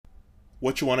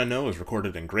What You Want to Know is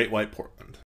recorded in Great White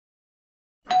Portland.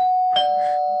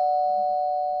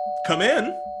 Come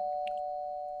in.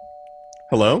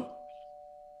 Hello?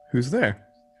 Who's there?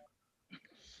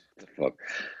 The fuck?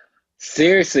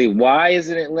 Seriously, why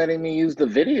isn't it letting me use the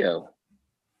video?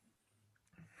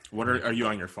 What are you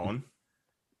on your phone?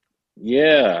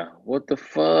 Yeah, what the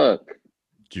fuck?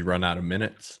 Did you run out of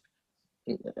minutes?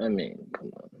 I mean,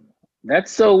 come on.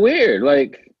 That's so weird.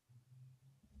 Like,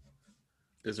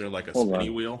 Is there like a hold spinny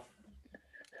on. wheel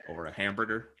over a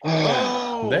hamburger?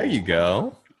 Oh, There you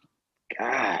go.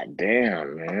 God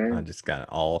damn, I man. just got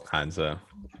all kinds of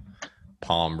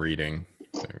palm reading.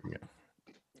 There we go.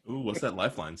 Ooh, what's that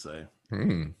lifeline say?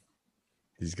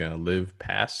 He's gonna live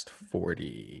past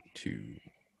 42.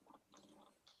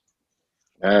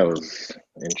 That was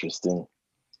interesting.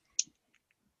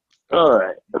 All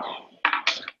right. I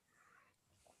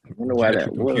wonder Did you why get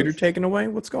that your computer was. taken away?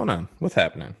 What's going on? What's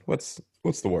happening? What's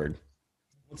the word?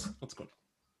 What's going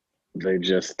They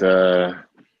just, well,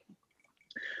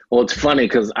 it's funny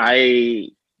because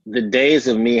the days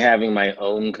of me having my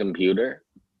own computer,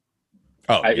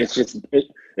 Oh, yeah.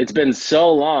 it's been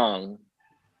so long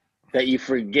that you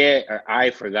forget, or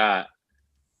I forgot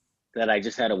that I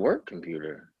just had a work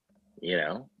computer,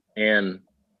 and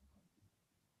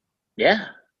yeah,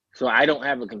 so I don't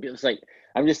have a computer. It's like,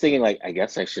 I'm just thinking, like, I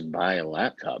guess I should buy a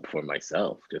laptop for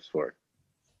myself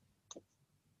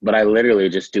but I literally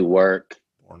just do work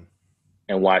on?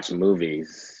 and watch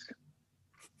movies.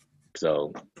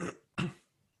 So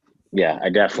yeah, I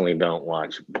definitely don't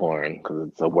watch porn because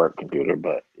it's a work computer,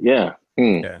 but yeah.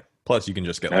 Yeah. Plus, you can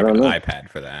just get I like an don't know. iPad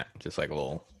for that. Just like a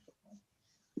little.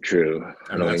 True.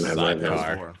 I don't That's even have what that iPad's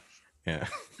sidecar. for. Yeah.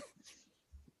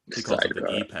 He calls it the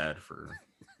Sidecar. E-pad for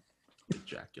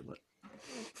ejaculate.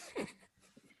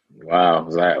 Wow,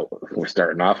 we're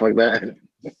starting off like that?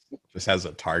 Just has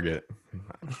a target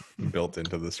built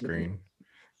into the screen.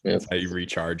 Yeah, That's how you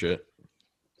recharge it.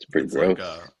 it's pretty It's gross.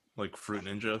 like Fruit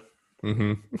Ninja.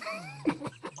 Mm-hmm.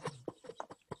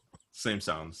 Same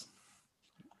sounds.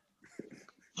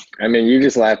 I mean, you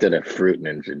just laughed at a Fruit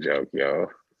Ninja joke, yo.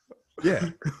 Yeah.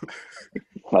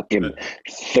 Fucking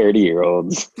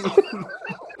 30-year-olds.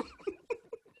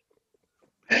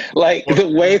 Like the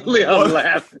way Leon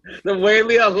laughed at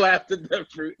the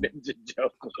Fruit Ninja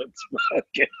joke was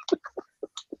fucking.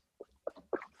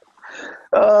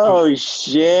 Oh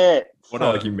shit! What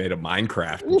like you made a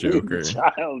Minecraft joke or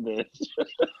Childish.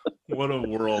 What a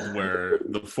world where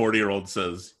the 40-year-old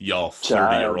says, y'all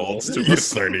 30-year-olds to you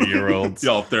us. 30-year-olds.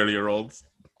 Y'all 30-year-olds.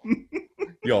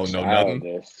 Y'all know nothing.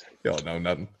 Childish. Y'all know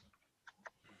nothing.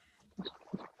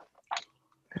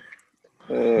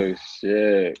 Oh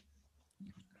shit!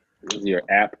 This is your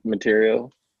app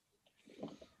material.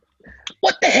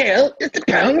 What the hell is the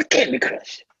problem with Candy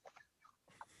Crush?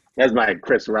 That's my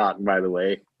Chris Rock, by the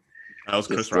way. That was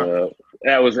Chris Rock.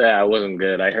 That wasn't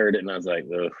good. I heard it and I was like,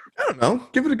 ugh. I don't know.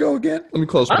 Give it a go again. Let me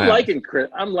close my I'm eyes.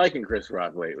 liking Chris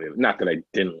Rock lately. Not that I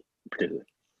didn't particularly,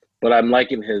 but I'm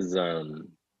liking his I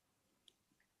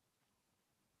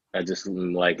just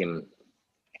am liking.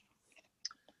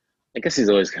 I guess he's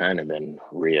always kind of been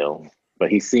real, but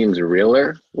he seems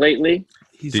realer lately.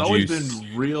 He's Did always you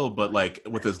been real, but like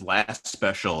with his last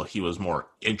special, he was more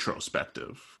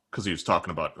introspective because he was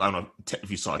talking about, I don't know if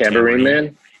you saw Tambourine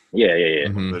Man? Yeah.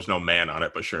 Mhm. There's no man on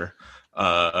it, but sure. He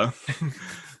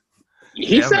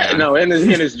Yeah, said man. no in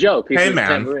his joke. He Hey, said man.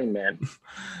 Tambourine Man.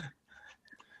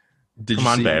 Did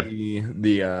Come you on, see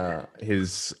the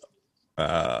his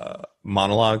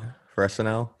monologue for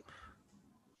SNL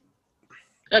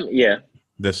Yeah.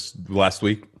 this last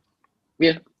week?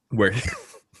 Yeah. Where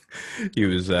he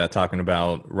was talking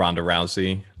about Ronda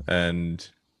Rousey and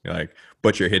like,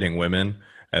 but you're hitting women,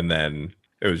 and then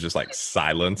it was just like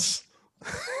silence.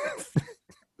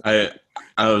 I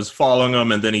was following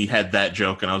him, and then he had that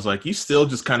joke, and I was like, you still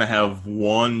just kind of have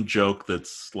one joke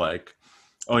that's like,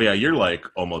 oh yeah, you're like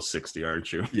almost 60,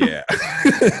 aren't you? Yeah.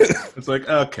 It's like,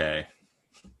 okay.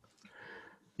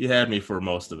 You had me for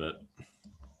most of it.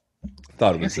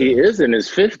 Thought I it guess was he is in his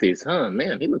 50s, huh?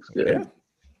 Man, he looks good.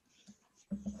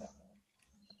 Yeah.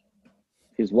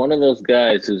 He's one of those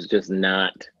guys who's just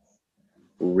not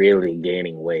really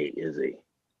gaining weight, is he?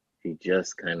 He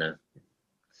just kind of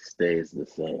stays the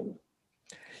same.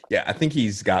 Yeah, I think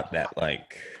he's got that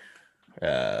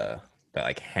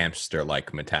hamster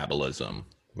like metabolism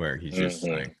where he's just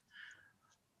like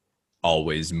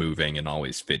always moving and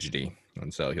always fidgety,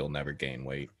 and so he'll never gain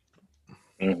weight.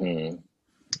 Mm-hmm.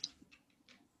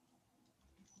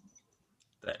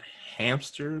 That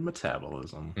hamster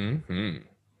metabolism. Mm-hmm.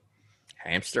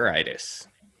 Hamsteritis.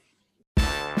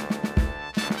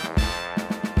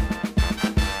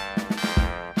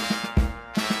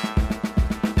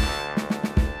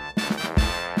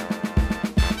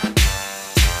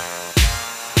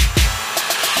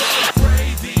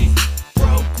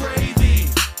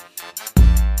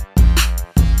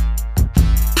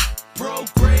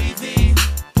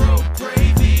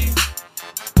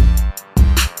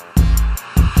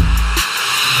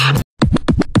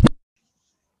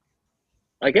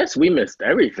 I guess we missed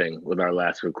everything with our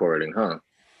last recording, huh?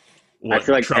 What,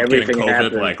 feel like Trump getting everything COVID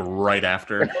happened. like right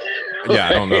after? Yeah,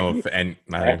 I don't know if and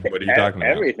what are you talking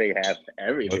about? Everything happened.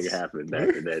 Everything What's- happened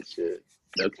after that shit.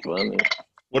 That's funny.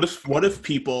 What if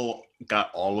people got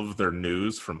all of their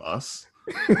news from us?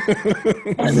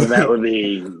 I mean, that would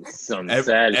be some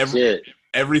sad shit.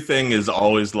 Everything is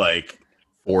always like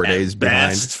 4 days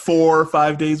behind. best 4 or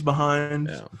 5 days behind.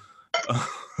 Yeah.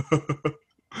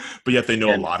 But yet they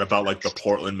know a lot about like the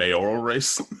Portland mayoral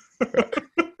race.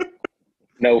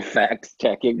 No fact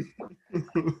checking.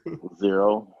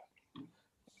 Zero.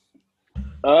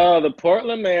 Oh, the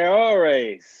Portland mayoral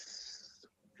race.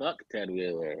 Fuck Ted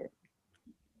Wheeler.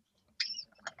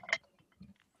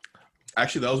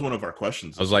 Actually, that was one of our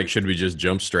questions. I was like, should we just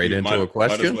jump straight into a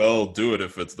question? Might as well do it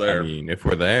if it's there. I mean, if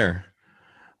we're there.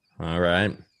 All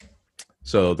right.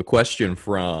 So the question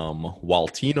from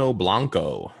Waltino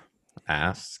Blanco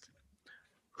asks,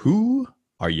 who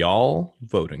are y'all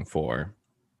voting for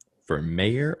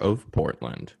mayor of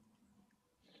Portland?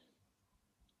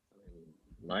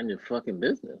 Mind your fucking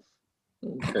business.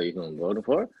 I'll tell you who I'm voting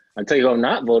for. I'll tell you who I'm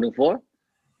not voting for.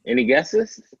 Any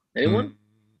guesses? Anyone?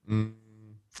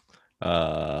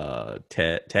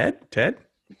 Ted?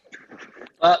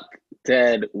 Fuck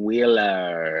Ted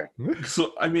Wheeler.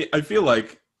 So, I mean, I feel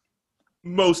like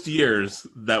most years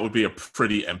that would be a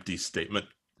pretty empty statement.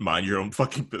 Mind your own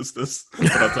fucking business.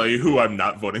 But I'll tell you who I'm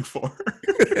not voting for.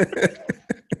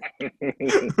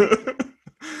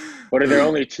 What, are there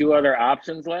only 2 other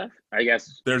options left? I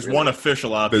guess There's one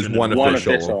official option. There's one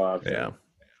official option. Yeah.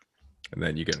 And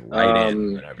then you can write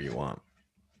in whenever you want.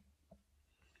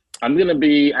 I'm going to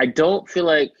be, I don't feel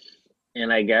like,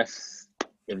 and I guess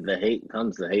if the hate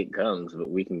comes, the hate comes, but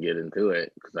we can get into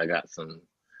it because I got some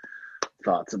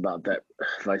thoughts about that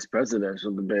vice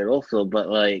presidential debate also. But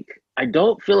like, I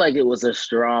don't feel like it was a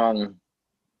strong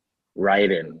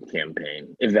write-in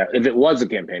campaign. If it was a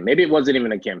campaign, maybe it wasn't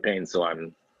even a campaign. So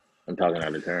I'm talking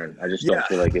out of turn. I just don't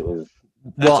feel like it was.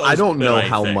 Well, I don't know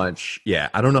how much. Yeah,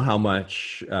 I don't know how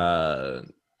much.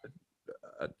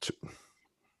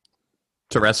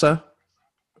 Teresa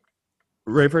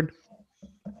Rayford?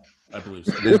 I believe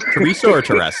so. Teresa or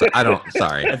Teresa? I don't.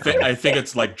 Sorry. I think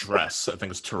it's like dress. I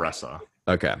think it's Teresa.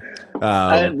 Okay.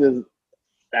 I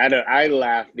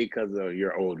laugh because of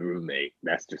your old roommate.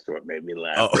 That's just what made me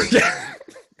laugh. Oh, yeah.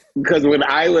 Because when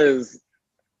I was,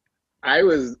 I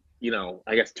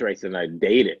guess Teresa and I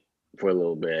dated for a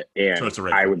little bit, and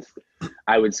I would say,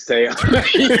 I would say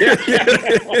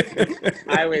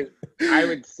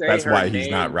that's her why name, he's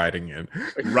not writing in.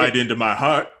 Right into my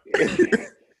heart.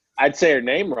 I'd say her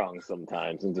name wrong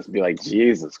sometimes and just be like,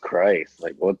 Jesus Christ,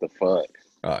 like what the fuck?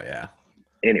 Oh yeah.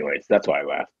 Anyways, that's why I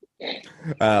laughed.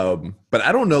 But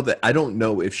I don't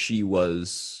know if she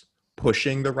was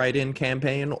pushing the write-in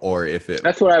campaign or if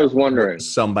that's what I was wondering.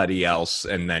 Somebody else,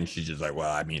 and then she's just like,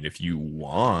 well, I mean, if you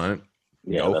want,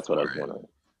 that's what I was wondering.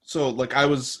 So like I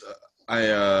was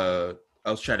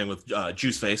chatting with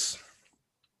Juiceface,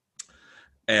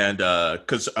 and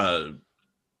because that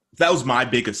was my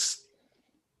biggest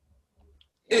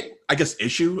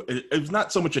issue. It was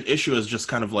not so much an issue as just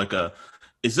kind of like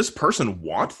is this person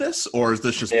want this, or is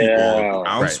this just people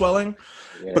ground swelling?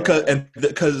 Yeah.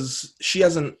 Because she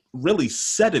hasn't really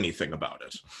said anything about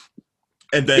it.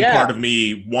 And then part of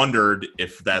me wondered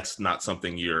if that's not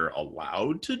something you're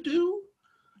allowed to do,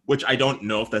 which I don't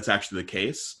know if that's actually the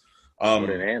case. What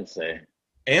did Ann say?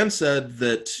 Ann said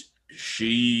that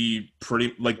she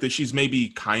that she's maybe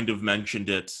kind of mentioned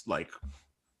it like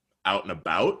out and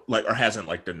about, like, or hasn't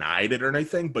like denied it or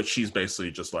anything, but she's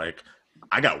basically just like,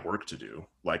 I got work to do.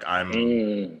 Like I'm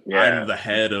the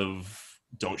head of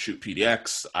Don't Shoot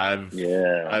PDX. I'm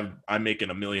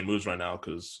making a million moves right now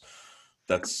because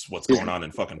that's what's going on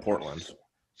in fucking Portland.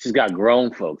 She's got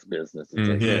grown folks business.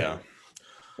 Yeah.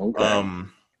 Okay.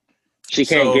 She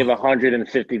can't give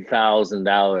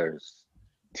 $150,000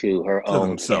 to her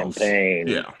own campaign.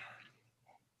 Yeah.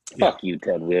 Fuck you,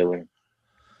 Ted Wheeler.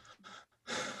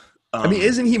 I mean,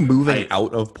 isn't he moving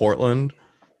out of Portland?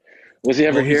 Was he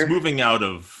ever here? He's moving out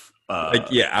of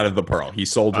out of the Pearl. He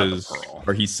sold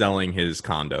or he's selling his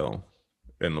condo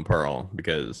in the Pearl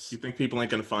because. You think people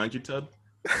ain't gonna find you, Ted?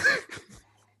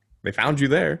 They found you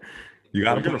there. You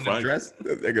got to find address.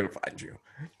 They're gonna find you.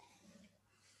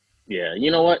 Yeah,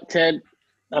 you know what, Ted?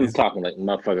 I'm talking like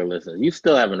motherfucker. Listen, you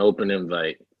still have an open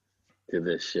invite to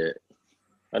this shit.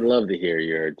 I'd love to hear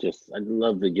I'd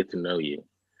love to get to know you,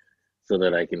 so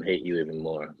that I can hate you even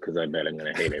more. Because I bet I'm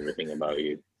gonna hate everything about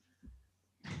you.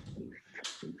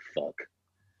 You fuck.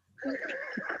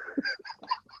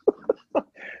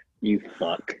 You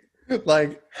fuck.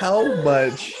 Like, how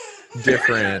much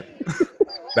different?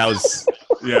 That was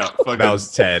Yeah, fucking, That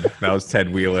was Ted. That was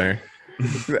Ted Wheeler.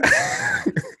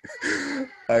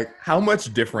 How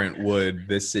much different would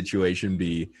this situation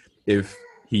be if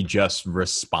he just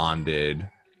responded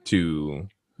to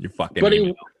your fucking But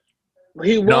email?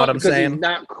 he know what won't I'm because saying? he's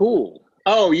not cool.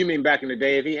 Oh, you mean back in the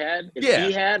day if he had? If Yeah.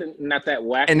 he had and not that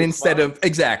whack And response? instead of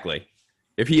exactly,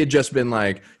 if he had just been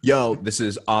like, "Yo, this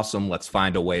is awesome. Let's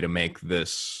find a way to make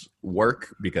this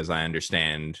work because I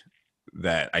understand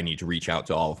that I need to reach out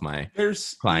to all of my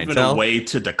there's even clientele." a way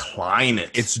to decline it.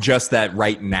 It's just that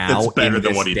right now, It's better in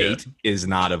than this what he date, did. is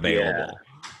not available.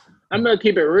 I'm gonna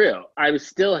keep it real. I would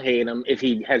still hate him if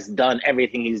he has done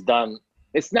everything he's done.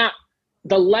 It's not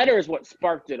the letter is what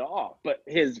sparked it off, but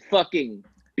his fucking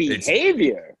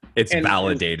behavior. It's And-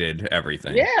 validated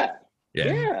everything. Yeah.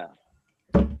 Yeah. Yeah.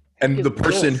 And the It's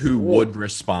person gross. who would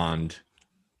respond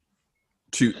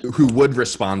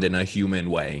in a human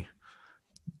way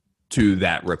to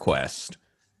that request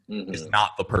Mhm. is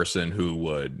not the person who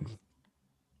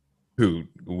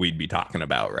we'd be talking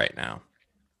about right now.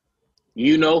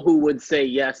 You know who would say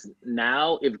yes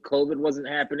now if COVID wasn't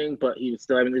happening, but he was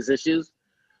still having these issues?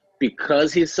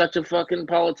 Because he's such a fucking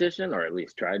politician, or at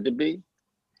least tried to be.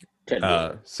 Ted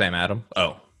Wheeler. Sam Adam.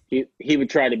 Oh, He would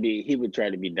try to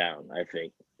be down, I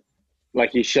think.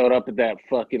 Like he showed up at that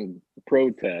fucking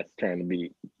protest trying to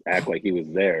act like he was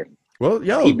there. well,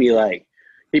 yo, He'd be like,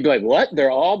 what? They're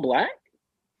all black?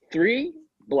 3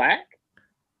 black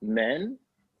men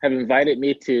have invited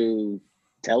me to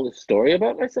tell a story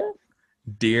about myself?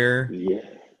 dear Yeah.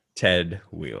 Ted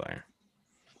Wheeler.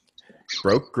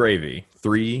 Broke gravy,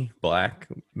 3 black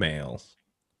males,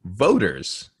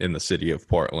 voters in the city of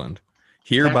Portland,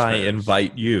 hereby Taxpayers.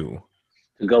 invite you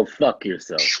Go fuck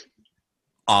yourself.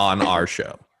 on our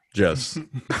show. Just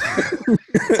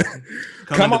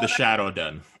Come into the shadow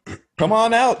den. come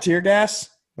on out, tear gas.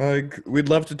 Like, we'd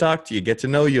love to talk to you, get to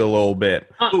know you a little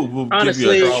bit. Ooh, we'll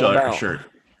Honestly, give you all about- a shirt.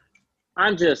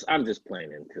 I'm just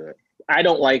playing into it. I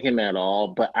don't like him at all,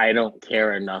 but I don't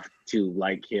care enough to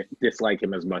dislike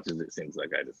him as much as it seems like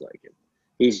I dislike him.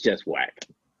 He's just whack.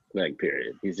 Like,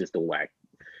 period. He's just a whack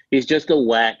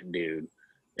dude.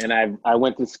 And I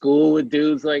went to school with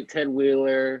dudes like Ted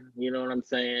Wheeler, you know what I'm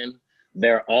saying?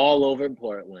 They're all over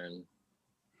Portland.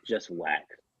 Just whack.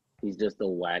 He's just a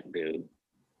whack dude.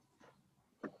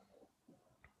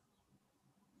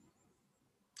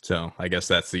 So I guess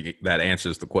that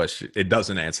answers the question. It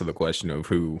doesn't answer the question of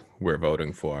who we're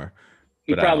voting for.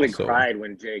 He But I probably also- cried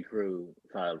when J. Crew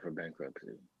filed for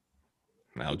bankruptcy.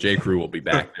 Now J. Crew will be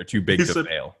back. They're too big He to said-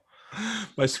 fail.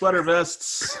 My sweater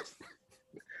vests.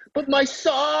 But my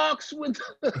socks with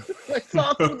the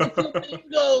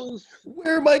flamingos.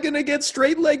 Where am I gonna get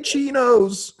straight leg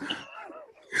chinos?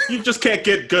 You just can't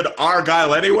get good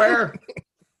Argyle anywhere.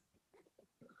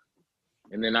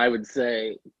 And then I would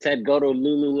say, Ted, go to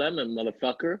Lululemon,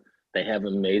 motherfucker. They have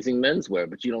amazing menswear,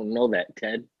 but you don't know that,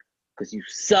 Ted, because you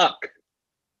suck.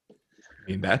 I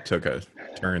mean, that took a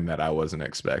turn that I wasn't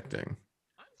expecting.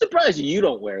 I'm surprised you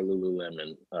don't wear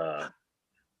Lululemon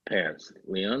pants,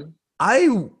 Leon.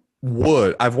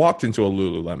 I've walked into a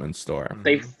Lululemon store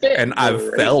They fit. and I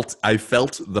great.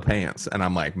 felt the pants and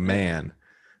I'm like, man,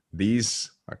 these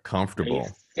are comfortable.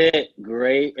 They fit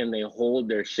great and they hold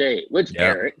their shape. Which, Yep.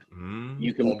 Eric,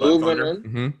 you can move in them.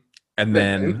 hmm And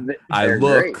then I They're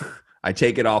look, great. I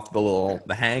take it off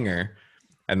the hanger,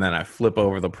 and then I flip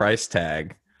over the price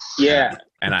tag. Yeah.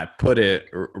 And I put it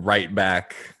right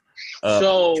back up.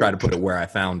 So Try to put it where I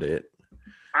found it.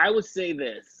 I would say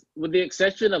this, with the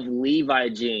exception of Levi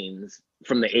jeans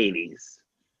from the 80s,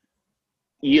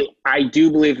 I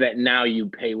do believe that now you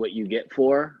pay what you get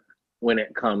for when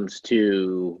it comes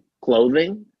to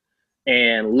clothing.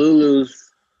 And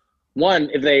Lulu's, one,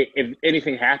 if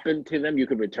anything happened to them, you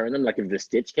could return them, like if the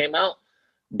stitch came out.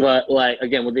 But like,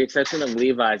 again, with the exception of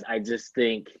Levi's, I just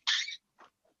think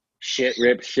shit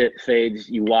rips, shit fades,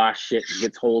 you wash, shit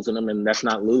gets holes in them, and that's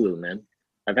not Lulu, man.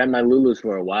 I've had my Lulus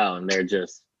for a while, and they're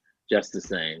just the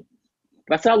same.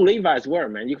 That's how Levi's were,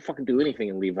 man. You can fucking do anything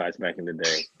in Levi's back in the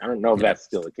day. I don't know if that's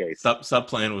still the case. Stop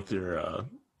playing with your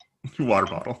water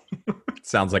bottle.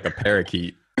 Sounds like a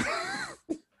parakeet.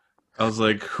 I was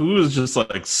like, who is just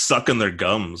like sucking their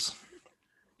gums?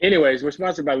 Anyways, we're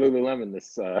sponsored by Lululemon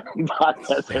this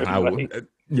podcast. everybody.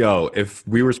 If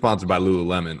we were sponsored by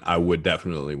Lululemon, I would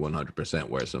definitely 100%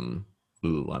 wear some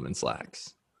Lululemon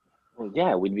slacks. Well,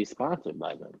 yeah, we'd be sponsored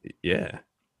by them. Yeah.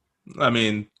 I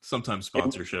mean, sometimes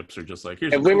sponsorships are just like,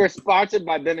 here's. If we were sponsored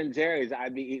by Ben and Jerry's,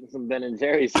 I'd be eating some Ben and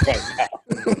Jerry's right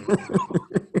now.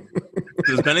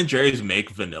 Does Ben and Jerry's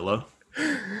make vanilla?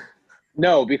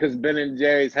 No, because Ben and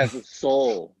Jerry's has a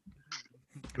soul.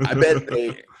 I bet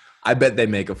they I bet they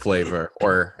make a flavor,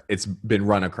 or it's been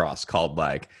run across, called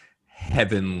like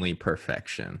Heavenly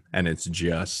Perfection, and it's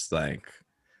just like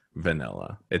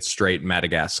vanilla. It's straight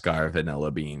Madagascar vanilla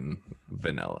bean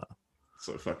vanilla.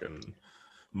 So fucking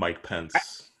Mike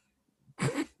Pence.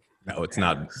 No, it's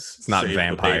not. It's not Save the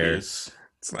vampires. babies.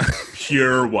 It's not.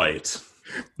 Pure white.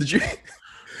 Did you?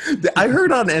 I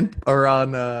heard on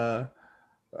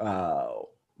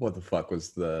what the fuck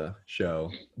was the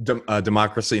show?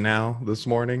 Democracy Now! This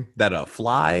morning that a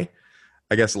fly,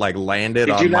 I guess, like landed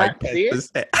Did on you Mike not see it?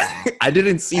 Pence's head. I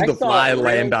didn't see I the saw fly it real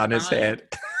land on his time. head.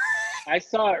 I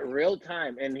saw it real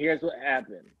time, and here's what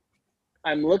happened.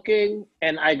 I'm looking,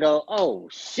 and I go, oh,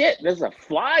 shit, there's a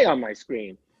fly on my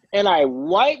screen. And I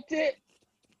wiped it,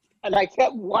 and I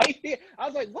kept wiping it. I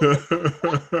was like, what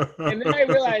the fuck? And then I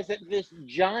realized that this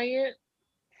giant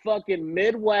fucking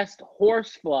Midwest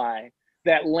horsefly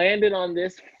that landed on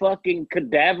this fucking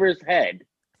cadaver's head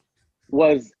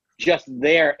was just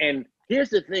there. And here's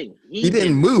the thing. He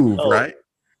didn't move, know. right?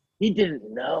 He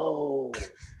didn't know.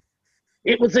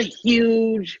 It was a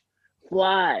huge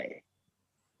fly.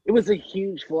 It was a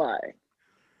huge fly.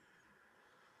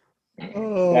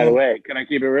 Oh. By the way, can I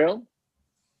keep it real?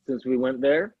 Since we went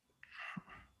there,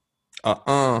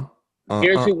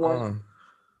 Here's who won.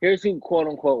 Here's who quote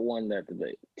unquote won that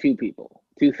debate. Two people.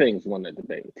 Two things won that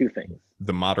debate. Two things.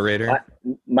 The moderator.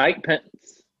 Mike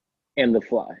Pence and the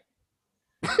Fly.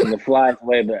 And the Fly's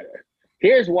way better.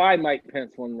 Here's why Mike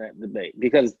Pence won that debate.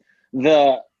 Because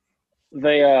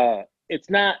it's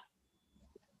not,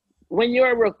 when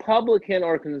you're a Republican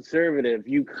or conservative,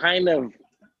 you're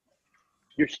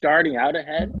starting out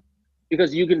ahead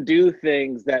because you can do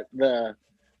things that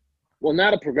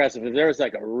not a progressive. If there was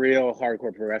like a real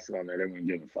hardcore progressive on there, they wouldn't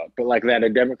give a fuck. But like that, a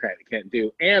Democrat can't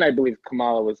do. And I believe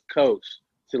Kamala was coached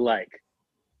to like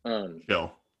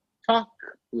talk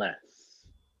less.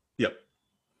 Yep.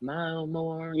 Smile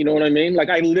more. You know what I mean? Like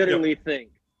I literally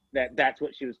think that that's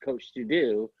what she was coached to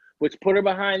do, which put her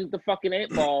behind the fucking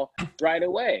 8 ball right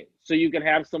away. So you can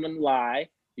have someone lie,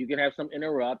 you can have someone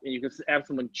interrupt, and you can have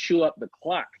someone chew up the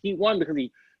clock. He won because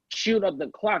he chewed up the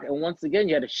clock. And once again,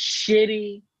 you had a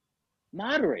shitty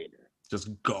moderator.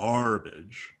 Just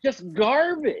garbage.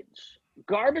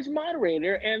 Garbage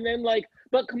moderator. And then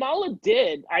but Kamala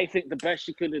did, I think, the best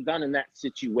she could have done in that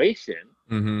situation.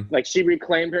 Mm-hmm. Like she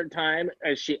reclaimed her time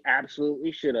as she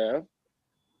absolutely should have.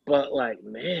 But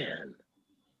man,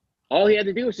 all he had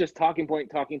to do was just talking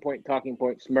point,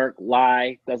 smirk,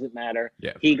 lie, doesn't matter.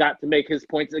 Yeah. He got to make his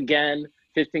points again.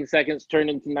 15 seconds turned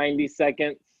into 90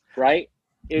 seconds, right?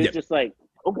 It was just like,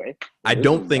 okay. I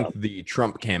don't think the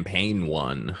Trump campaign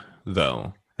won,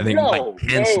 though. I think Mike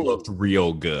Pence looked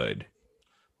real good.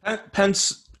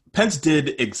 Pence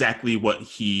did exactly what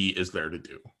he is there to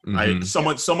do.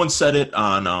 Mm-hmm. Someone said it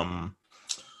on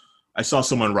I saw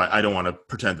someone write, I don't want to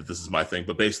pretend that this is my thing,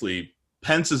 but basically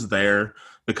Pence is there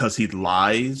because he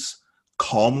lies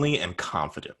calmly and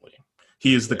confidently.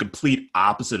 He is the complete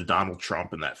opposite of Donald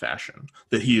Trump in that fashion.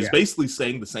 That he is basically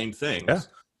saying the same things,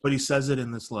 but he says it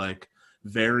in this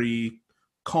very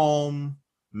calm,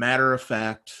 matter of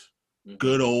fact,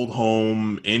 good old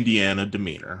home Indiana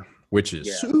demeanor. Which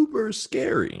is super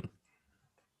scary.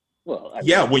 Well,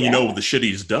 when you know the shit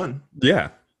he's done.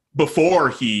 Yeah. Before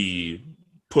he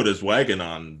put his wagon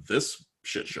on this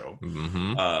shit show.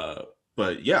 Mm-hmm.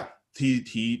 But yeah,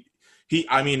 he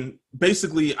I mean,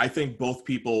 basically, I think both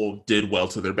people did well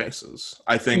to their bases.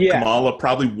 I think Kamala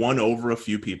probably won over a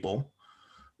few people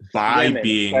by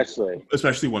being,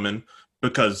 especially women,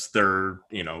 because they're,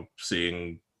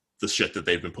 seeing the shit that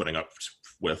they've been putting up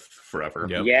with forever.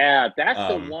 Yep. Yeah, that's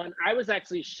the one. I was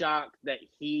actually shocked that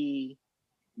he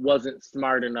wasn't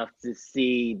smart enough to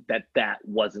see that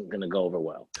wasn't going to go over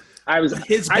well. I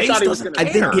thought he was going to. I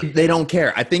think they don't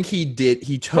care. I think he did.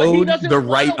 He toed the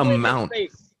right amount.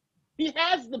 He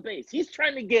has the base. He's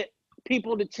trying to get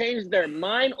people to change their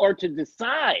mind or to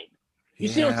decide. You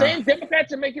see what I'm saying?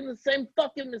 Democrats are making the same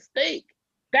fucking mistake.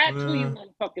 That's who you want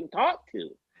to fucking talk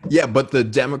to. Yeah, but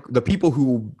the people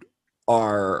who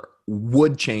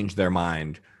would change their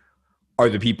mind are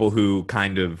the people who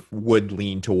kind of would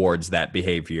lean towards that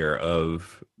behavior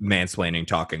of mansplaining,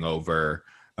 talking over.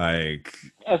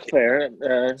 That's fair.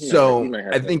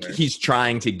 I think he's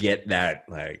trying to get that,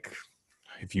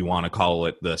 if you want to call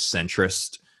it the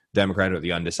centrist Democrat or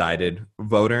the undecided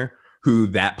voter, who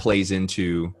that plays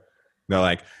into. They're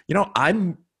like,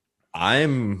 I'm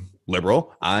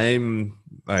liberal. I'm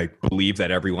believe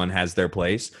that everyone has their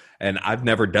place, and I've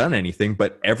never done anything,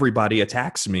 but everybody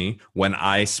attacks me when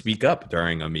I speak up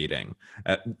during a meeting.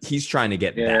 He's trying to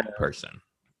get that person.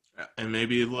 And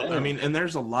maybe, and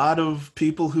there's a lot of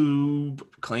people who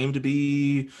claim to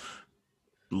be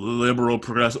liberal,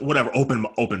 progressive, whatever,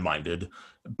 open-minded,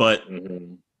 but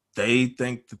Mhm. they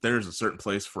think that there's a certain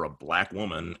place for a black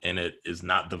woman, and it is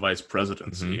not the vice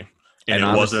presidency. Mhm. And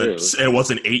And it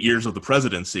wasn't 8 years of the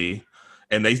presidency.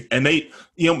 And they,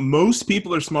 most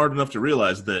people are smart enough to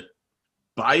realize that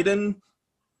Biden,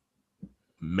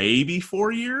 maybe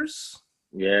 4 years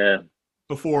Yeah.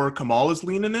 before Kamala's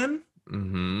leaning in.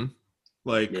 Mm-hmm.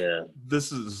 Like, Yeah.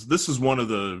 this is one of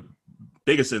the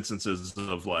biggest instances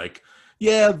of like,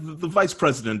 yeah, the vice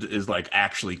president is like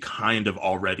actually kind of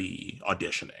already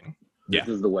auditioning. Yeah.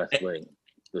 This is the West Wing.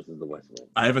 This is the West Wing.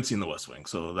 I haven't seen The West Wing,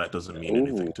 so that doesn't mean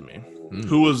anything to me.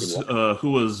 Ooh.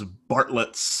 Who was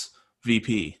Bartlett's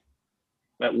VP?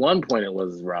 At one point, it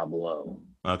was Rob Lowe.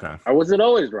 Okay, Or was it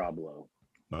always Rob Lowe?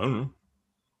 I don't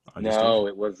know. No,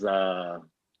 it was.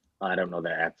 I don't know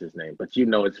the actor's name, but you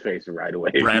know his face right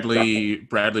away. Bradley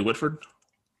Whitford.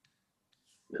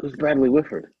 Who's Bradley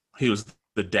Whitford? He was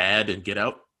the dad in Get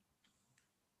Out,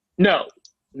 No.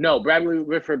 Bradley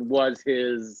Whitford was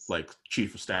his like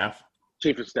chief of staff.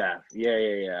 chief of staff.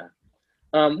 Yeah.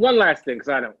 One last thing, because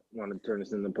I don't want to turn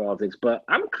this into politics, but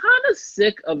I'm kind of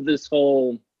sick of this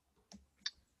whole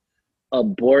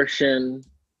abortion,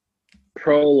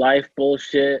 pro-life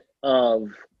bullshit of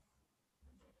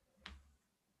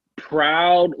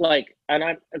proud, like, and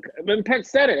Penn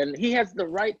said it, and he has the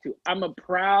right to. I'm a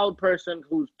proud person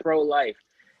who's pro-life.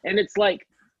 And it's like,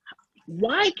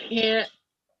 why can't,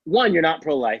 one, you're not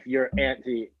pro-life, you're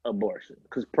anti-abortion.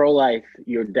 Because pro-life,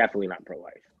 you're definitely not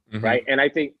pro-life, Mhm. right? And I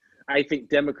think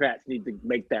Democrats need to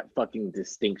make that fucking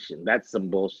distinction. That's some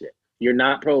bullshit. You're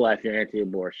not pro-life, you're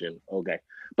anti-abortion. Okay.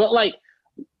 But like,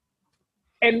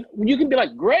 and you can be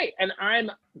like, great, and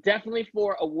I'm definitely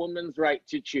for a woman's right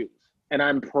to choose. And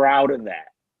I'm proud of that.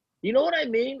 You know what I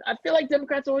mean? I feel like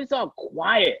Democrats are always all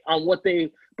quiet on what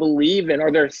they believe in,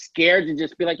 or they're scared to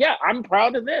just be like, yeah, I'm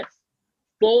proud of this.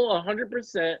 Full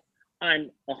 100%.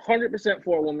 I'm 100%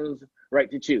 for a woman's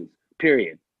right to choose,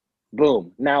 period.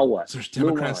 Boom. Now what? There's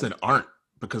Democrats Move that aren't,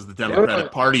 because the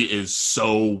Democratic Party is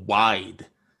so wide.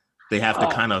 They have to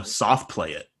kind of soft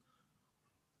play it.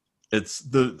 It's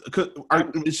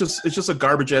just a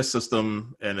garbage ass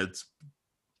system, and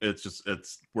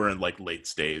we're in like late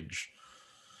stage.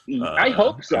 I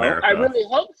hope so. America. I really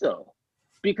hope so.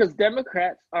 Because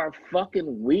Democrats are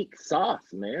fucking weak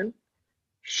sauce, man.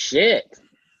 Shit.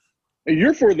 And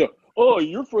you're for the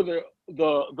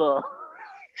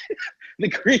the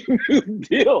Green New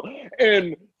Deal,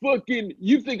 and fucking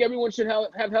you think everyone should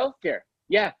have health care.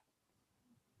 Yeah.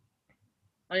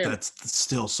 I am. That's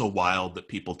still so wild that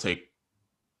people take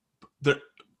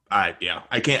I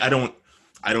don't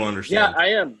understand. Yeah, I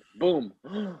am. Boom.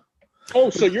 Oh,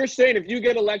 so you're saying if you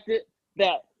get elected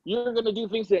that you're going to do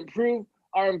things to improve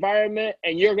our environment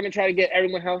and you're going to try to get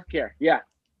everyone health care? Yeah,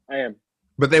 I am.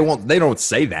 But they don't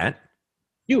say that.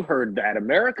 You heard that,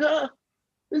 America?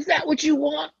 Is that what you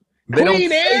want? They don't Clean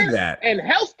say air that. and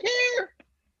health care?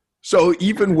 So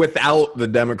even without the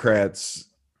Democrats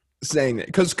saying that,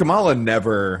 because Kamala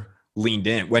never leaned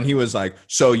in when he was like,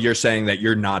 so you're saying that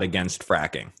you're not against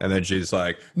fracking? And then she's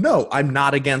like, no, I'm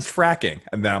not against fracking.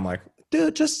 And then I'm like,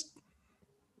 dude, just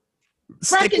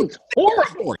Fracking's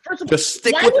horrible. First of all, just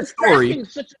stick why with the was story. fracking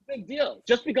such a big deal?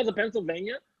 Just because of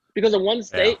Pennsylvania? Because of one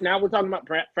state? Now we're talking about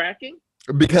fracking?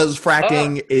 Because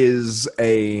fracking is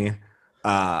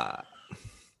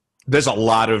there's a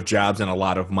lot of jobs and a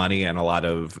lot of money and a lot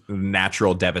of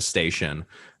natural devastation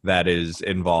that is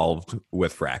involved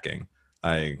with fracking.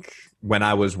 Like when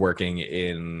I was working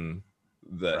in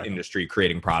the industry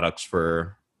creating products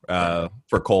for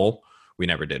coal, we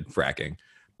never did fracking,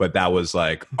 but that was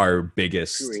like our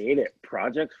biggest Created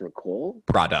projects for coal?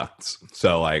 products.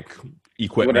 So like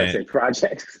equipment. What did I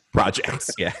say? Projects?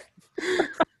 Yeah.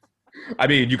 I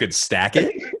mean, you could stack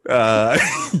it.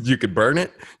 You could burn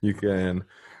it. You can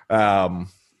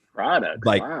Product.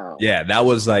 like, wow. yeah, that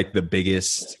was like the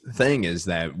biggest thing, is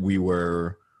that we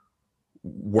were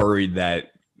worried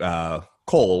that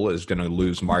coal is going to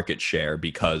lose market share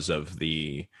because of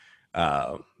the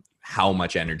how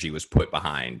much energy was put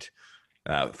behind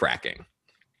fracking.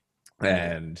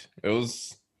 And it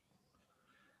was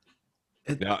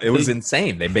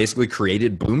insane. They basically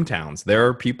created boom towns. There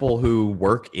are people who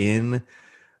work in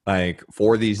like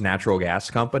for these natural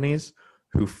gas companies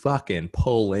who fucking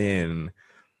pull in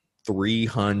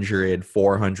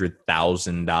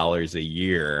 $300,000-$400,000 a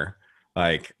year,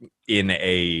 like in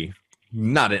a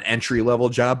not an entry level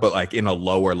job, but like in a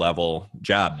lower level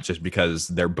job, just because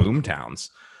they're boom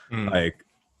towns. Like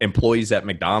employees at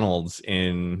McDonald's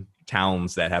in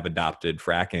towns that have adopted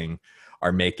fracking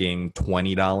are making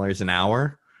 $20 an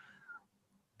hour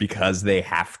because they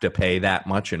have to pay that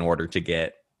much in order to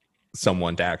get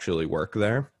someone to actually work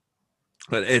there.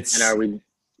 But it's And are we?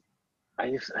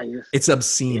 it's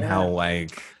obscene Yeah. how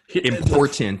like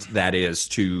important that is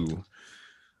to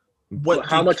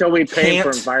How much are we paying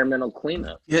for can't environmental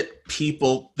cleanup? get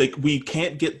people, like, we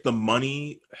can't get the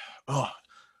money. Oh,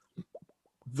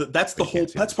 that's the We whole. can't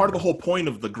see That's the part of the photo. whole point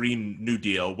of the Green New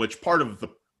Deal. Which part of the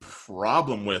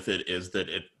problem with it is that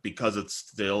because it's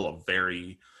still a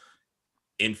very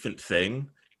infant thing,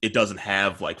 it doesn't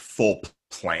have like full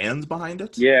plans behind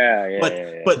it. Yeah. But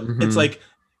it's Mhm. like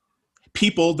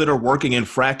people that are working in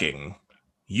fracking,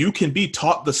 you can be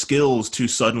taught the skills to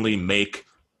suddenly make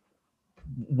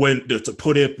to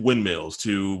put up windmills,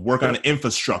 to work on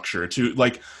infrastructure, to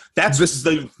like that's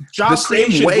the job same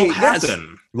creation way, will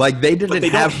happen. Like they But didn't they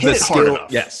don't have hit the it hard skill.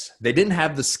 enough. Yes, they didn't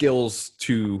have the skills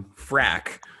to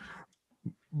frack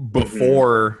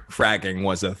before fracking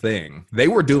was a thing. They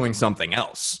were doing something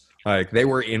else. Like they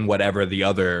were in whatever the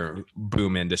other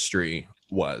boom industry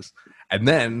was. And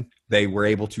then they were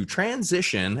able to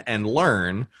transition and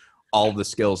learn all the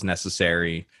skills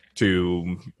necessary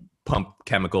to pump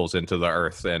chemicals into the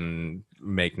earth and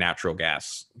make natural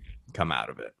gas come out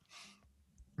of it.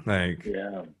 Like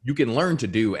Yeah. you can learn to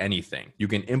do anything. You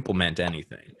can implement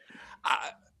anything.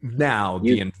 Now,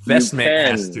 You- the investment you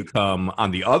has can. to come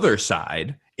on the other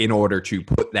side in order to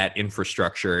put that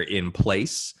infrastructure in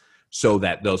place so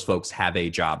that those folks have a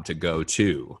job to go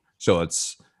to. So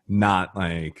it's not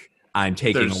like I'm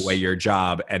taking There's- away your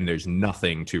job and there's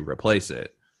nothing to replace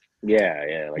it.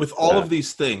 Yeah. Like, With all of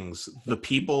these things, the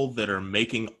people that are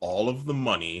making all of the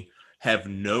money have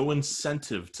no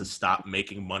incentive to stop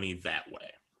making money that way.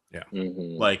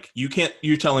 mhm. Like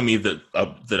you're telling me that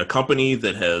a company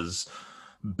that has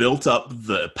built up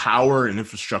the power and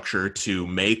infrastructure to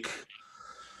make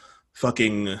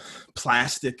fucking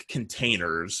plastic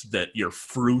containers that your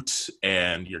fruit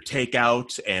and your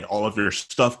takeout and all of your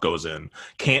stuff goes in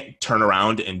can't turn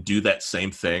around and do that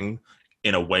same thing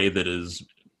in a way that is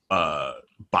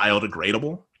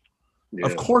biodegradable. Yeah.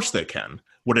 Of course they can.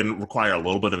 Would it require a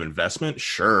little bit of investment?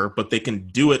 Sure, but they can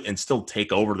do it and still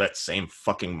take over that same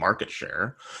fucking market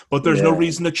share. But there's no Yeah.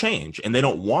 reason to change, and they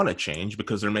don't want to change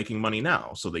because they're making money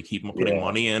now. So they keep putting Yeah.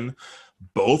 money in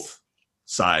both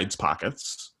sides'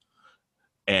 pockets,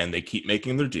 and they keep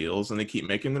making their deals and they keep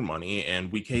making their money,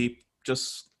 and we keep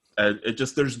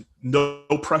there's no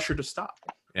pressure to stop.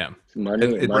 Yeah.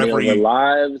 Money for over every-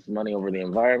 lives, money over the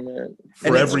environment. For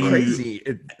And it's every crazy.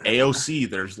 AOC,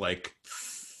 there's like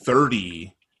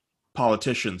 30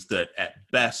 politicians that at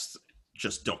best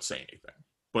just don't say anything,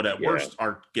 but at Yeah. worst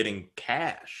are getting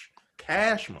cash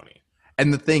money.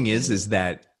 And the thing is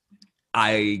that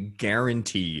I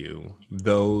guarantee you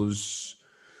those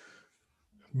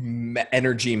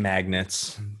energy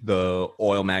magnets, the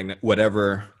oil magnet,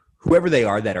 whoever they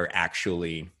are that are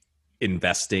actually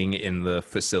investing in the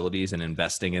facilities and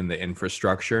investing in the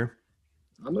infrastructure,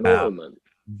 I'm an oil man.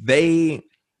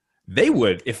 they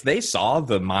would, if they saw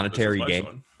the monetary This is my gain,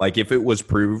 son. like if it was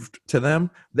proved to them,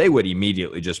 they would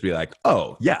immediately just be like,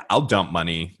 oh yeah, I'll dump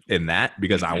money in that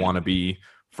because I want to be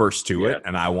first to it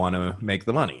and I want to make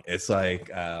the money. It's like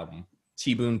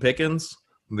T. Boone Pickens,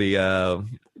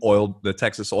 the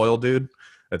Texas oil dude.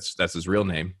 That's his real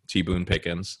name, T. Boone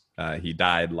Pickens. He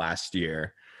died last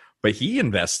year, but he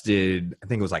invested, I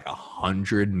think it was like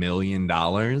 $100 million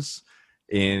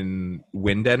in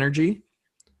wind energy.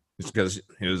 Just because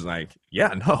he was like, yeah,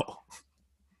 no,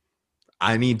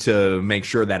 I need to make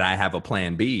sure that I have a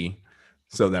plan B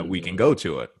so that we can go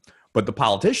to it. But the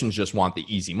politicians just want the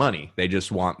easy money. They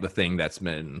just want the thing that's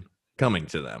been coming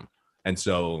to them. And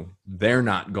so they're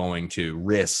not going to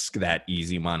risk that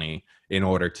easy money in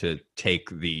order to take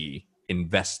the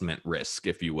investment risk,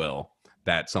 if you will,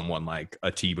 that someone like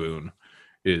a T-Boone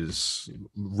is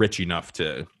rich enough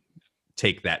to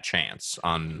take that chance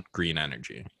on green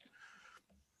energy.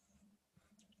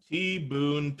 T.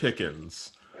 Boone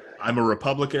Pickens. I'm a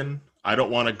Republican. I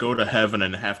don't want to go to heaven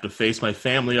and have to face my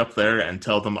family up there and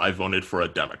tell them I voted for a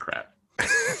Democrat.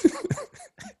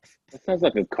 That sounds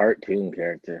like a cartoon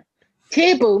character.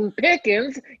 T-Boone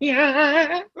Pickens,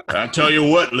 yeah. I tell you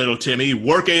what, little Timmy,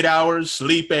 work 8 hours,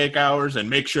 sleep 8 hours, and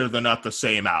make sure they're not the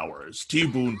same hours. T.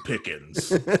 Boone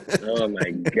Pickens. Oh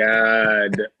my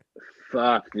god.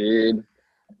 Fuck, dude.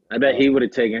 I bet he would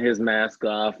have taken his mask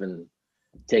off and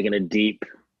taken a deep,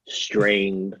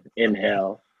 strained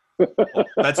inhale.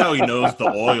 That's how he knows the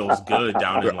oil's good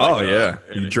down in. Oh, yeah.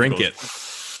 You drink it.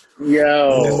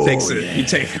 Yo.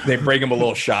 They bring him a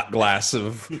little shot glass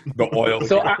of the oil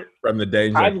So from the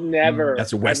day. I've never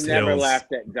Hills.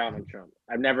 laughed at Donald Trump.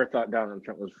 I've never thought Donald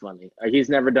Trump was funny. He's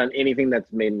never done anything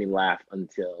that's made me laugh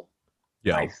until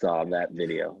I saw that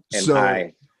video. And So-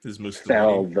 I His Fell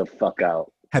Mussolini. the fuck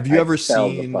out. Have you ever fell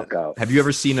the seen? fuck out. Have you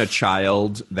ever seen a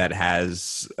child that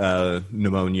has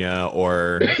pneumonia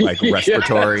or like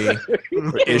respiratory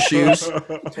issues?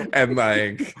 And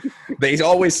like they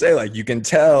always say, like you can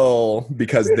tell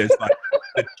because there's like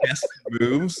the chest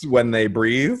moves when they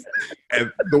breathe,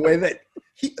 and the way that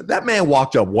that man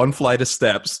walked up one flight of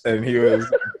steps and he was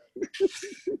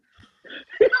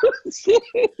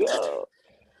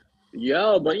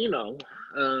Yo, but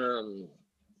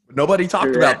nobody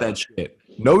talked about that shit.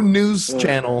 No news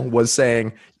channel was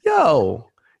saying, "Yo,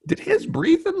 did his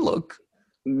breathing look?"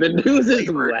 the news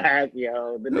is whack,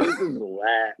 yo. The news is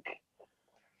whack.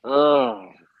 Oh,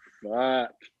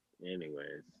 fuck.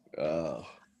 Anyways.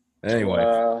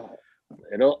 Anyway,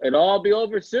 It'll all be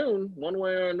over soon, one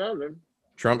way or another.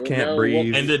 Trump We'll can't know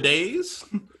breathe. End of days.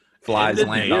 Flies End of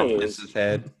land on days. Pence's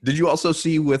head. Did you also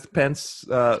see with Pence?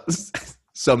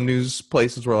 Some news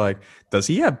places were like, "Does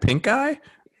he have pink eye?"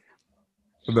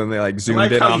 And then they like zoomed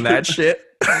like in how on you- that shit.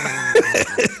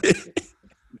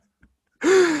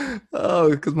 Oh,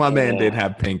 because my man did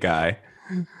have pink eye.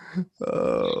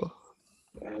 Oh,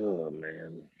 Oh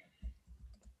man.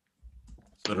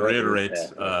 So to What is reiterate,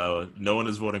 happening? no one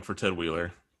is voting for Ted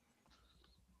Wheeler.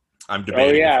 I'm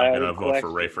debating if I'm going to vote for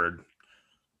Rayford.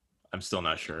 I'm still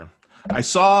not sure. I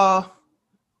saw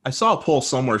a poll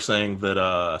somewhere saying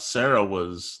that Sarah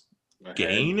was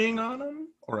gaining on him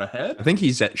or ahead. I think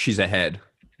she's ahead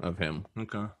of him.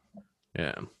 Okay.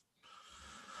 Yeah,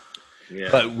 Yeah.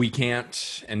 but we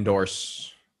can't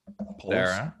endorse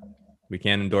Sarah. We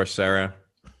can't endorse Sarah.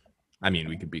 I mean,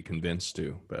 we could be convinced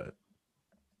to, but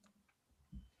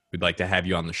we'd like to have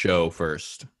you on the show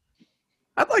first.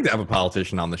 I'd like to have a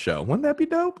politician on the show. Wouldn't that be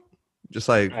dope? Just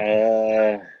like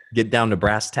get down to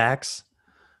brass tacks.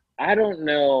 I don't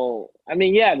know. I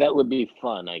mean, yeah, that would be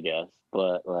fun, I guess.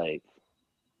 But like,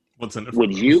 What's in it?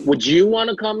 would you want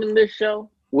to come in this show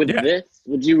with Yeah. this?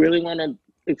 Would you really want to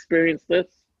experience this?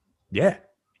 Yeah.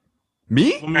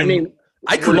 Me? I mean,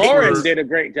 I could. Lauren did a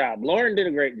great job.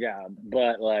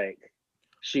 But like,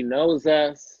 she knows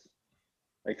us.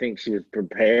 I think she was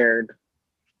prepared.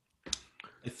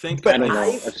 I think. I don't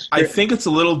know. I think it's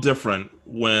a little different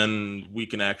when we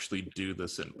can actually do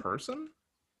this in person.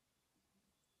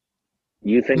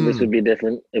 You think this would be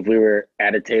different if we were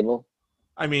at a table?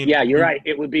 I mean, Yeah, you're right.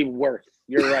 It would be worse.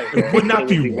 You're right. It would not It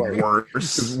be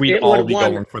worse. We'd It all would be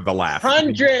going for the laugh.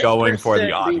 We'd be 100% going for the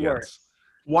be audience. worse.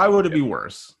 Why would it be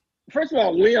worse? First of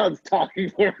all, Leon's talking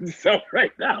for himself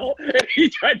right now, and he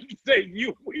tried to say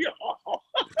we all.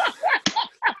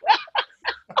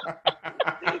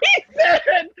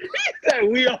 he said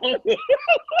we all.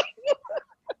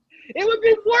 It would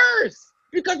be worse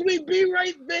because we'd be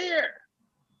right there.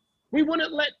 We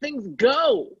wouldn't let things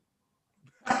go.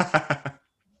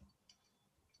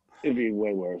 It'd be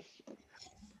way worse.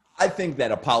 I think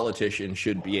that a politician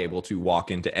should be able to walk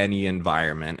into any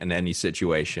environment and any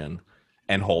situation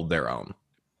and hold their own.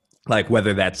 Like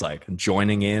whether that's like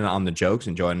joining in on the jokes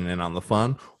and joining in on the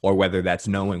fun, or whether that's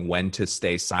knowing when to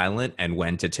stay silent and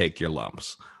when to take your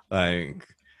lumps. Like,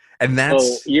 and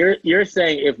that's So you're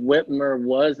saying if Whitmer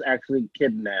was actually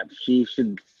kidnapped, she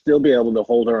should still be able to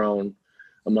hold her own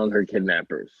among her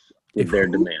kidnappers with If their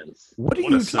who? demands. what are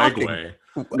What a you talking? segue.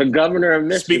 The governor of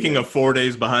Michigan. Speaking of 4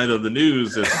 days behind on the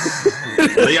news,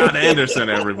 it's Leon Anderson,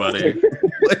 everybody.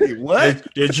 Wait, what?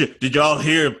 Did y'all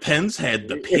hear Pence had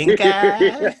the pink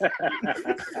eye?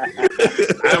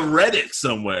 I read it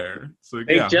somewhere. So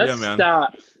They yeah, man.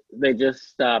 stopped. They just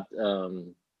stopped.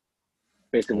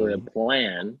 Basically, a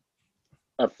plan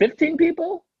of 15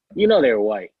 people. You know they were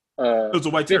white. It was a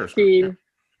white terrorist. 15.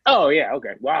 Oh yeah.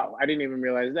 Okay. Wow. I didn't even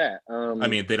realize that. I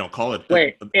mean, they don't call it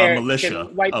wait. a Eric, militia.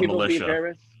 Can white a people be militia.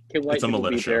 terrorists? Can white It's a people be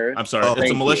militia. terrorists? I'm sorry. Oh, It's thank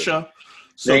a you. militia,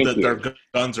 so Thank that you. their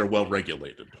guns are well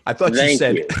regulated. I thought you Thank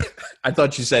said you. I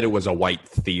thought you said it was a white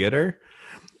theater.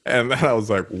 And then I was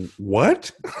like,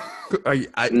 what?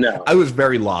 No. I was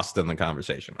very lost in the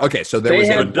conversation. Okay, so there They was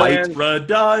a had white plans-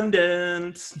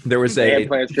 Redundant. there was They had a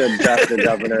plans to abduct the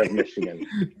governor of Michigan.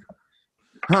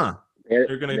 huh.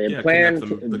 They're gonna They kidnap planned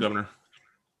the governor.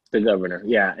 the governor.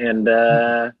 Yeah, and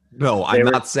No, I'm They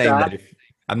were not saying that stopped.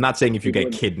 I'm not saying if you get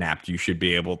People- kidnapped, you should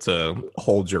be able to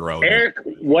hold your own. Eric,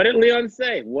 what did Leon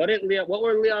say? What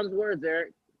were Leon's words,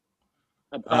 Eric?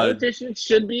 A politician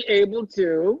should be able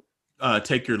to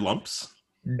Take your lumps.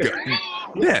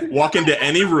 Yeah. Walk into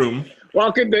any room.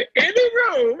 walk into any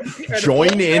room, and Join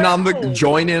hold in their on the own.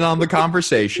 join in on the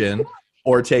conversation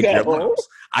or take your No. lumps.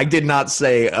 I did not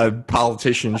say a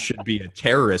politician should be a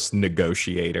terrorist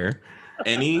negotiator.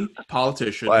 Any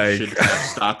politician Like- should have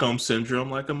Stockholm syndrome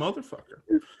like a motherfucker.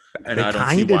 And They I don't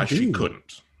see kinda why she do.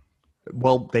 couldn't.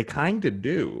 Well, they kind of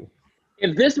do.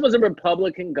 If this was a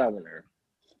Republican governor,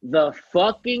 the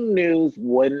fucking news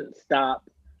wouldn't stop.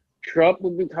 Trump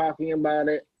would be talking about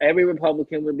it. Every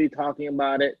Republican would be talking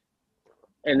about it.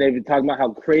 And they'd be talking about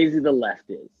how crazy the left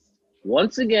is.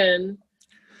 Once again,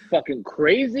 fucking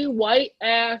crazy white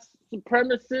ass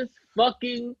supremacist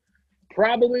fucking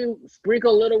probably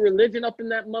sprinkle a little religion up in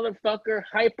that motherfucker,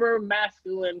 hyper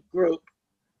masculine group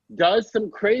does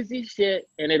some crazy shit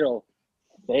and it'll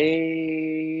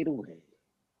fade away.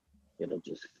 It'll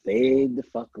just fade the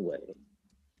fuck away.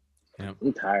 Yep.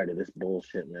 I'm tired of this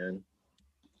bullshit, man.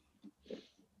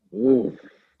 Ooh.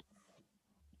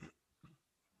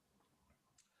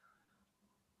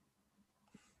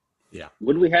 Yeah.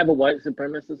 Would we have a white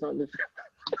supremacist on this show?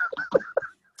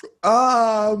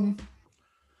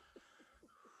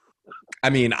 I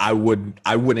mean, I wouldn't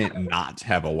not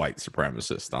have a white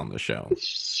supremacist on the show.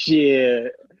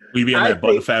 Shit. We'd be on I that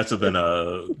button think- faster than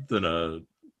a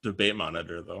debate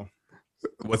monitor, though.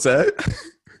 What's that?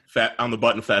 On the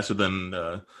button faster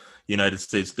than United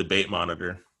States debate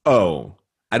monitor. Oh,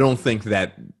 I don't think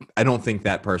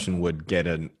that person would get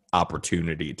an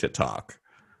opportunity to talk.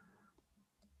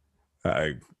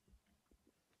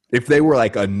 If they were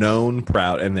like a known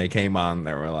proud and they came on,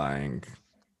 they were like,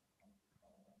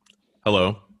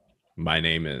 "Hello, my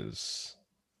name is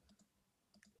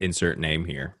insert name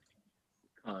here.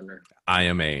 Connor. I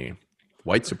am a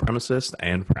white supremacist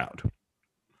and proud."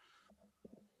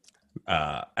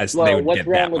 As they Well, would what's get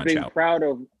wrong that with much being out. proud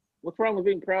of? What's wrong with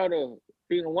being proud of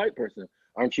being a white person?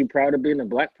 Aren't you proud of being a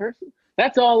black person?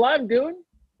 That's all I'm doing.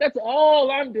 That's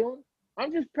all I'm doing.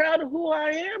 I'm just proud of who I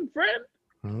am, friend.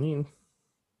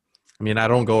 I mean, I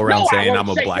don't go around No, I saying won't I'm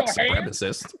a shake black your hand.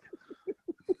 supremacist.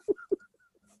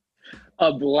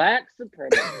 A black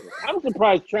supremacist. I'm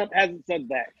surprised Trump hasn't said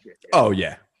that shit. Oh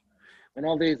yeah, And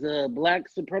all these black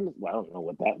supremacists. Well, I don't know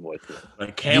what that voice is. Like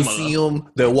you Kamala. see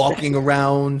them? They're walking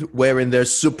around wearing their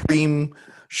Supreme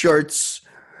shirts,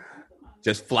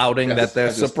 just flouting Yes, that they're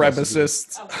I just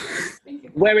supremacists.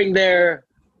 Wearing their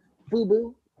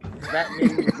FUBU. That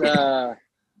means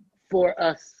for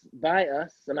us, by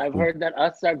us. And I've heard that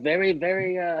us are very,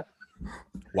 very...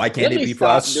 Why can't Let it me be for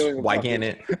stop us? doing Why fucking- can't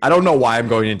it? I don't know why I'm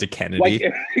going into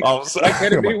Kennedy. Why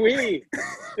can't it be we?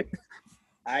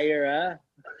 Ira.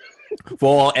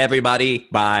 For everybody,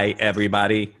 by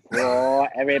everybody. For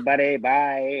everybody,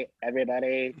 bye,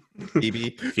 everybody. Phoebe.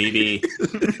 Phoebe.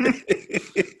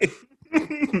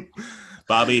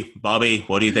 Bobby,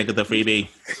 what do you think of the Phoebe?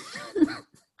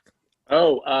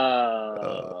 Oh,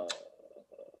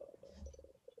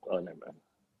 never mind.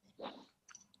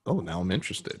 Oh, now I'm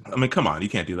interested. I mean, come on, you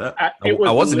can't do that.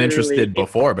 I wasn't interested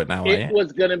before, but now I It am.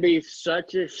 was going to be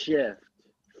such a shift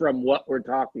from what we're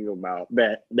talking about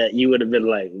that you would have been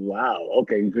like, wow,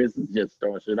 okay, Chris is just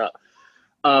throwing shit up.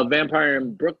 Vampire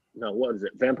in what is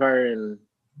it? Vampire in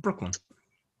Brooklyn.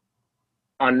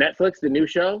 on Netflix, the new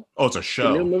show, Oh, it's a the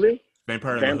show. new movie,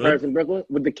 Vampire in the Vampires Hood. in Brooklyn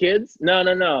with the kids.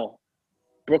 No,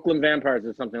 Brooklyn Vampires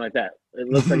or something like that. It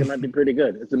looks like it might be pretty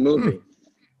good. It's a movie.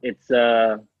 It's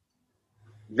the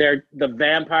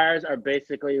vampires are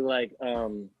basically like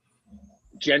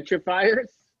gentrifiers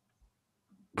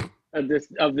of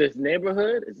this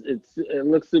neighborhood. It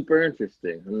looks super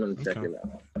interesting. I'm gonna check it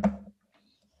out.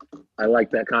 I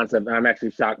like that concept. I'm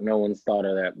actually shocked no one's thought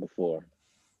of that before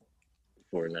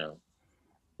now.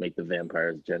 Make the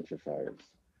vampires gentrifiers.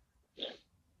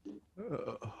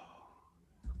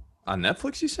 On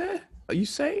Netflix, you say? You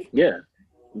say? Yeah.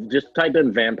 Just type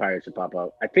in vampires to pop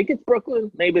up. I think it's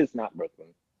Brooklyn. Maybe it's not Brooklyn.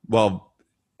 Well,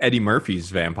 Eddie Murphy's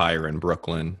Vampire in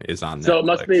Brooklyn is on Netflix. So it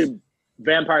must be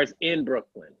vampires in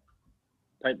Brooklyn.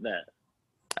 Type that.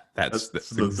 That's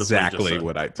That's what he just exactly said.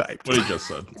 what I typed. What he just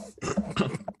said.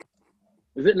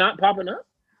 Is it not popping up?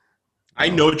 I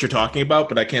know what you're talking about,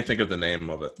 but I can't think of the name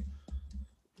of it.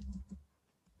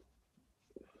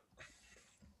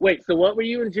 Wait, so what were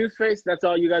you and Juice Face? That's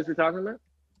all you guys were talking about?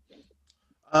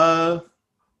 I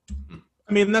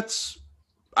mean,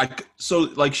 so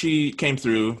like she came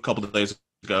through a couple of days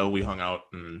ago. We hung out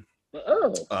and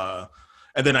Oh.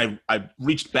 and then I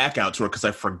reached back out to her because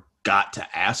I forgot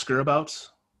to ask her about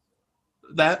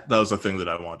that. That was the thing that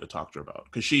I wanted to talk to her about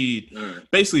because she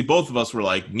basically both of us were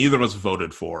like neither of us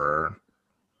voted for her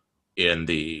in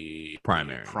the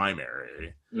Primary.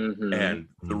 Mhm. And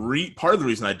the part of the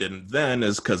reason I didn't then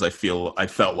is because I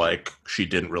felt like she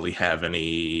didn't really have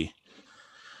any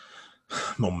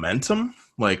momentum.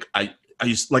 Like I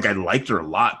liked her a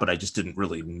lot, but I just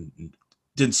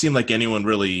didn't seem like anyone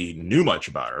really knew much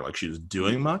about her. Like she was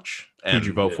doing much. And Who'd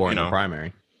you vote for in the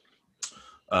primary?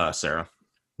 Sarah,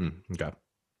 Okay.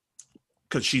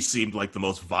 because she seemed like the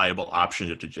most viable option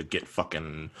to just get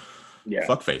fucking Yeah.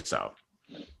 fuckface out.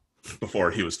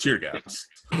 before he was tear gassed.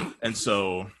 And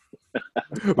so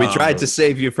We tried to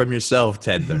save you from yourself,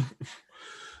 Tedler.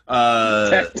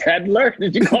 Tedler?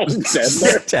 Did you call him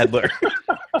Tedler?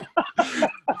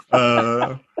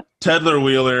 Tedler. Tedler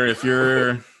Wheeler, if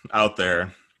you're out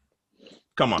there,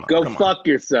 come on. Go fuck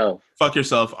yourself. Fuck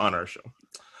yourself on our show.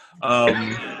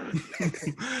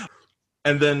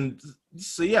 And then,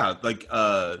 so yeah, like,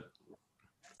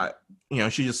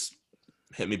 she just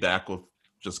hit me back with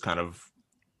just kind of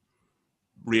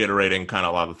reiterating kind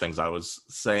of a lot of the things I was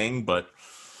saying, but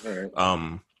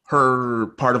her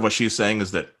part of what she's saying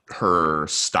is that her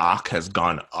stock has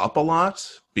gone up a lot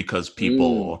because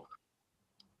people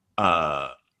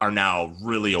are now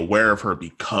really aware of her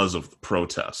because of the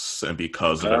protests and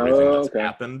because of everything that's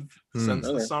happened since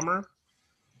the summer.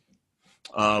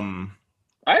 I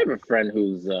have a friend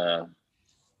who's a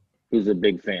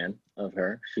big fan of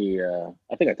her. She,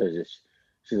 I think I told you this.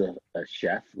 She's a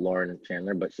chef, Lauren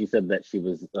Chandler, but she said that she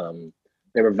was,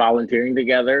 they were volunteering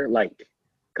together, like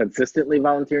consistently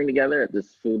volunteering together at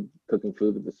this cooking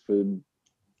food at this food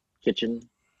kitchen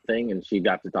thing. And she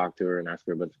got to talk to her and ask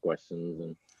her a bunch of questions.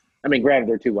 And I mean, granted,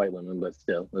 they're two white women, but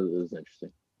still, it was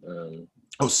interesting.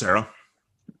 Sarah.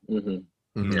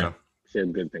 Mm-hmm. Yeah. She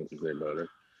had good things to say about her.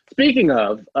 Speaking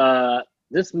of,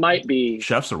 this might be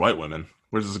chefs or white women.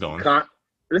 Where's this going?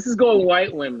 This is going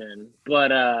white women, but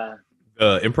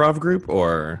the improv group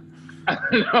or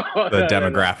the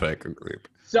demographic group.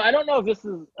 So I don't know if this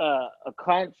is a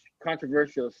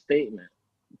controversial statement,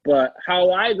 but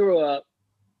how I grew up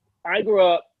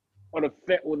with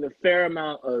a fair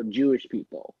amount of Jewish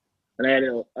people, and I had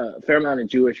a fair amount of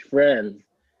Jewish friends,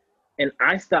 and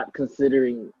I stopped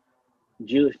considering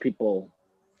Jewish people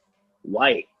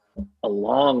white a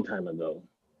long time ago.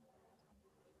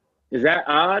 Is that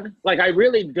odd? Like, I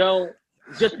really don't,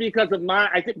 just because of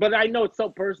but I know it's so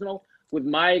personal with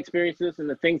my experiences and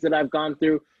the things that I've gone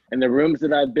through and the rooms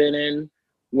that I've been in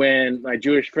when my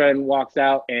Jewish friend walks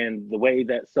out, and the way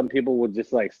that some people would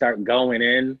just like start going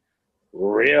in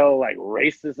real like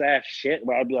racist ass shit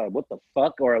where I'd be like, what the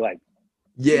fuck? Or like,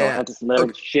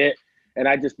 anti-Semitic shit. And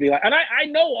I'd just be like, and I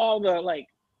know all the like,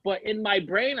 but in my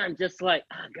brain, I'm just like,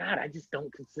 oh God, I just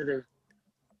don't consider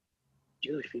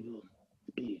Jewish people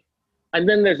to be. And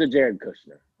then there's a Jared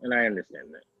Kushner, and I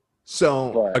understand that.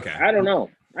 So, but okay. I don't know.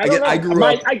 I grew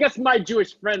up. I guess my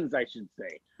Jewish friends, I should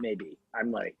say, maybe. I'm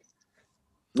like,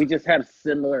 we just have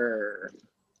similar,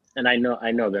 and I know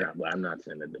they're not, but I'm not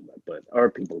saying that, but or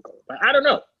people call it. But I don't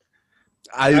know.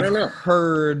 I don't know.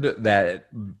 Heard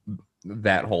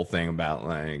that whole thing about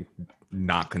like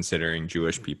not considering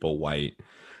Jewish people white.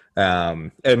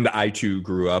 And I too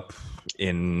grew up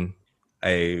in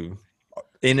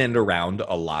and around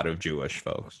a lot of Jewish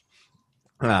folks.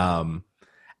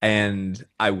 And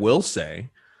I will say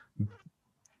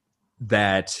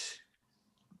that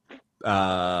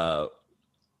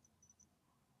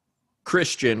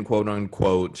Christian, quote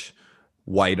unquote,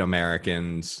 white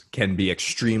Americans can be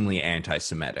extremely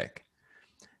anti-Semitic.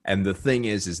 And the thing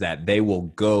is that they will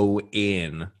go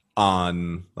in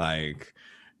on like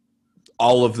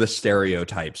all of the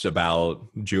stereotypes about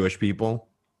Jewish people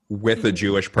with a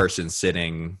Jewish person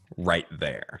sitting right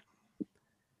there.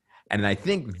 And I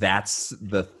think that's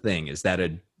the thing, is that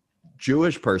a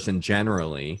Jewish person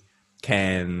generally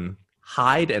can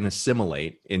hide and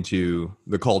assimilate into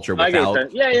the culture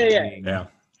without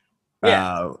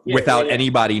without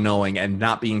anybody knowing and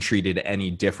not being treated any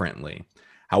differently.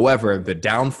 However, the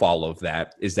downfall of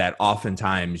that is that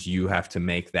oftentimes you have to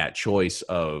make that choice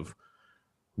of,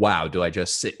 wow, do I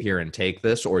just sit here and take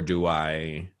this, or do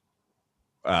I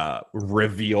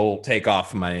take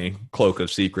off my cloak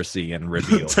of secrecy and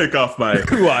reveal take off my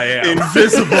who I am,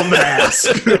 invisible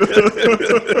mask?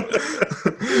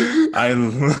 I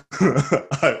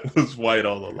was white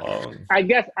all along. I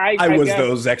guess I was guess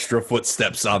those extra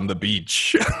footsteps on the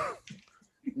beach.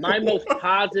 My most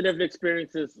positive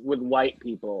experiences with white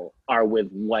people are with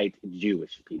white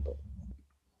Jewish people.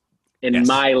 In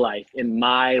my life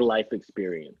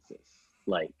experiences,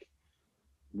 like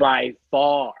by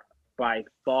far,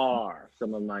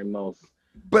 some of my most.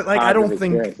 But like, I don't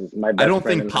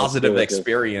think positive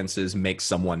experiences make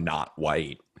someone not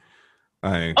white.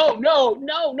 Oh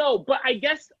no! But I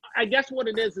guess what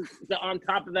it is that on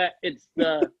top of that, it's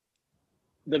the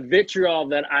vitriol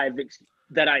that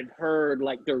I've heard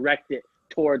like directed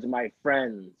towards my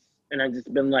friends, and I've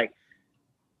just been like,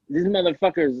 these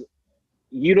motherfuckers.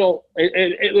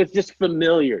 It was just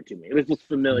familiar to me. It was just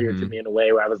familiar to me in a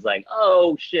way where I was like,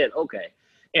 oh shit, okay.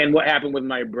 And what happened with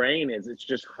my brain is it's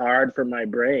just hard for my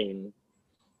brain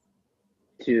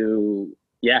to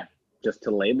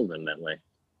label them that way.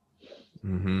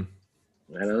 Mm-hmm.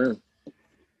 I don't know.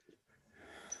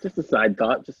 Just a side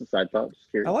thought. Just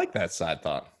curious. I like that side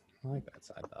thought.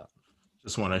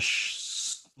 Just want to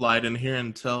slide in here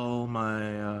and tell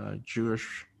my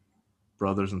Jewish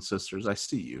brothers and sisters, I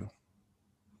see you.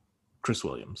 Chris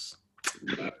Williams.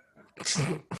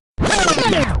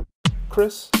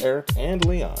 Chris, Eric, and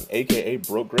Leon, aka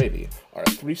Broke Gravy, are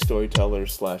three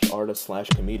storytellers / artists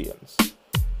 / comedians.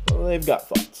 Well, they've got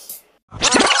thoughts.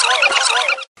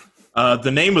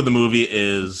 The name of the movie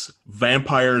is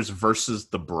Vampires versus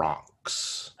the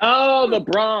Bronx. Oh, the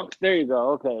Bronx. There you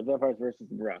go. Okay, Vampires versus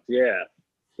the Bronx. Yeah.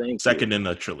 Second in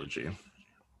a trilogy.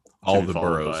 All the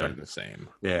boroughs are the same.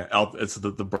 Yeah, it's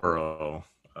the borough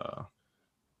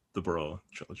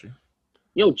trilogy.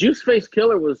 Yo, Juice Face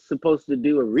Killer was supposed to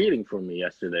do a reading for me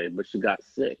yesterday, but she got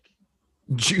sick.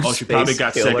 She probably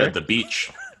got sick at the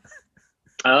beach.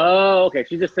 Oh, okay.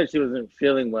 She just said she wasn't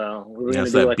feeling well. We were Yes, gonna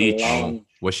do that like beach. a long...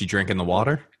 Was she drinking the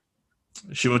water?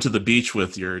 She went to the beach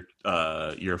with your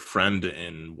friend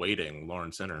in waiting,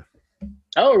 Lauren Sinner.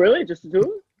 Oh, really? Just the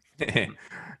two of them?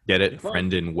 Get it?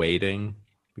 Friend in waiting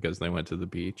because they went to the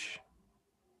beach.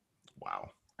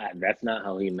 Wow. That's not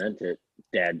how he meant it.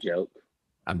 Dad joke.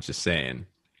 I'm just saying.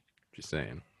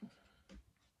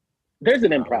 There's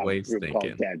an improv Always group called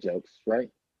thinking. Dad Jokes, right?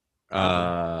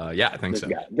 Yeah, I think so.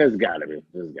 There's gotta be. I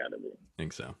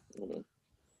think so. Mhm.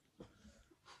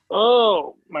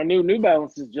 Oh, my New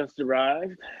Balances just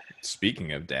arrived.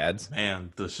 Speaking of dads,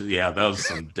 Man, that was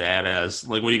some dad ass.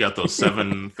 Like, what do you got? Those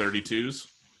 732s?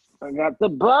 I got the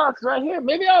box right here.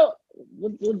 Maybe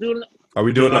we'll do an are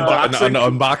we doing an unboxing?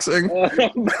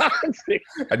 unboxing?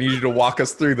 I need you to walk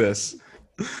us through this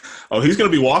Oh, he's gonna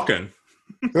be walking.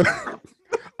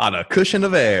 on a cushion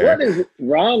of air. What is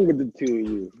wrong with the two of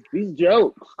you? These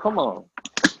jokes, come on.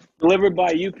 Delivered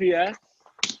by UPS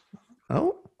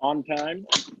Oh, on time.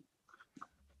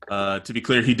 To be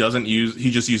clear, he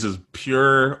just uses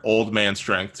pure old man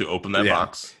strength to open that Yeah.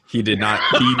 box. he did not.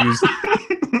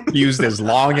 He used his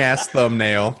long ass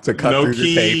thumbnail to cut No through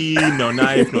the tape. key, no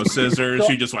knife, no scissors. So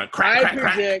He just went crack, crack,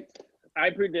 crack. I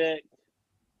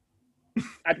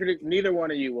predict neither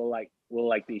one of you will like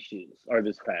these shoes or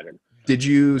this pattern. Did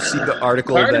you see the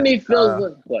article? Part of me feels uh,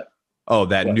 like what? Oh,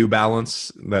 that What? New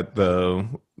Balance, that the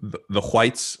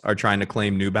whites are trying to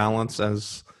claim New Balance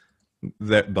as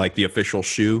the official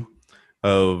shoe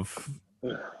of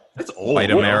That's old.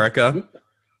 white America.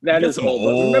 That That's is old.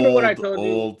 But remember what I told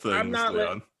old you? things, I'm not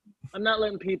Leon.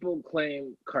 letting people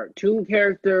claim cartoon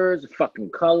characters,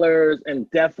 fucking colors, and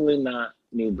definitely not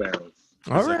New Balance.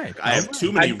 All right. I have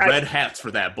too many I- red hats for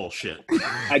that bullshit.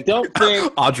 I don't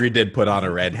think Audrey did put on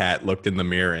a red hat, looked in the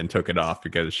mirror, and took it off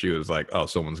because she was like, "Oh,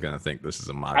 someone's gonna think this is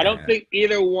a modern." I don't hat." think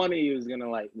either one of you is gonna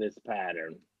like this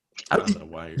pattern. I don't know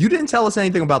why. You didn't tell us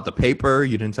anything about the paper.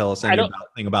 You didn't tell us I don't-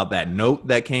 anything about that note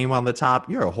that came on the top.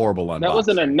 You're a horrible unboxer. That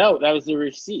wasn't a note. That was a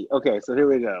receipt. Okay, so here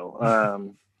we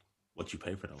go. What you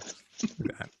pay for those?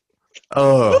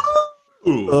 Ugh.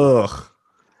 Ooh. Ugh.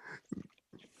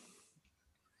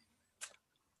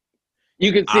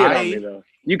 You can see it on me though.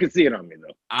 You can see it on me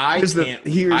though.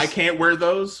 I can't wear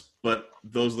those, but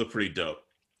those look pretty dope.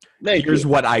 Here's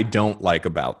what I don't like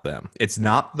about them. It's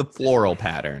not the floral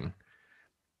pattern.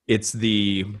 It's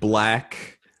the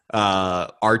black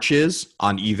arches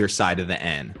on either side of the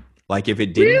N. Like if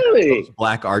it didn't have Really? those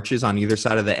black arches on either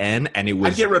side of the N and it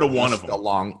was I'd get rid of one of just them.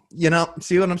 along,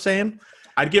 see what I'm saying?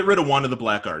 I'd get rid of one of the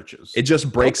black arches. It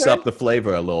just breaks Okay. up the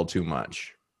flavor a little too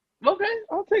much. Okay,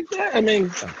 I'll take that. I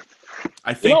mean,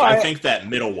 I think I- I think that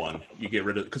middle one you get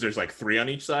rid of because there's like 3 on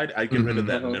each side. I'd get rid of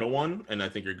that Mhm. middle one, and I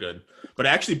think you're good. But I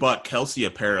actually bought Kelsey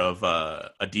a pair of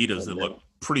Adidas that look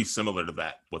pretty similar to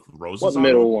that with roses what on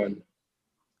middle them.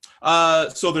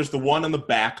 one? So there's the one on the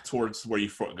back towards where your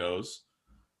foot goes.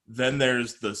 Then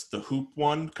there's the hoop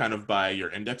one, kind of by your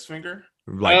index finger,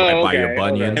 Like Oh, by your okay,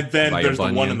 bunion. and then by your there's the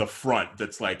one bunion. in the front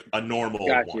that's like a normal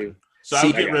Got one. you. So I See,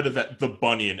 would I get got rid of the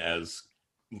bunion, as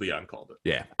Leon called it.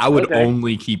 Yeah, I would Okay.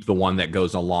 only keep the one that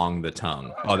goes along the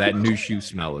tongue. Oh, that new shoe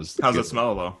smell is. How's good. it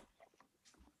smell though?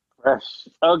 Fresh.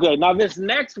 Okay, now this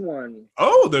next one,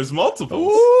 Oh, there's multiple.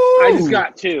 I just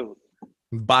got two.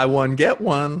 Buy one, get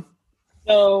one.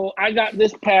 So I got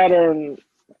this pattern.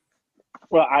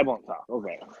 Well, I won't talk.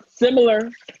 Okay, similar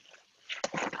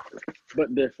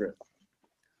but different.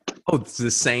 Oh, it's the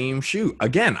same shoe.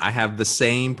 Again, I have the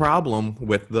same problem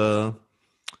with the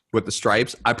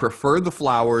stripes. I prefer the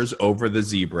flowers over the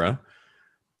zebra.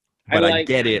 But I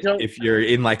get it. If you're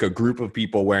in like a group of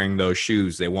people wearing those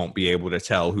shoes, they won't be able to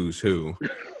tell who's who.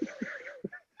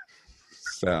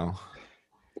 So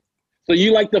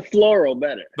you like the floral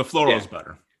better? The floral's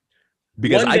better.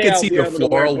 because One I day could I'll see be the able to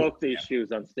wear floral. both these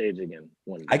shoes on stage again.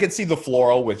 One day. I could see the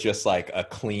floral with just like a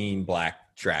clean black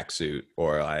tracksuit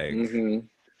or like. hmm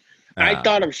I uh,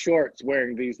 thought of shorts,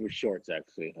 wearing these with shorts,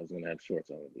 actually. I was going to have shorts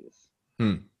on with these.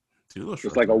 Dude, those Just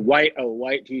shorts like a are-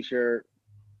 white t-shirt.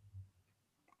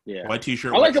 Yeah. white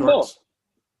t-shirt, I like white them shorts.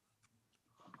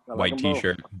 both. I like white them both.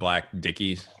 t-shirt, black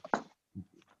Dickies.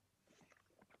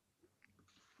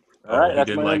 All right, He that's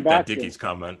didn't my like that unboxing. Dickies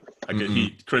comment.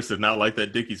 Chris did not like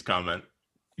that Dickies comment.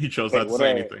 He chose Wait, not to what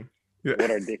say are- anything. What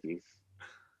are Dickies?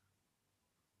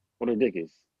 What are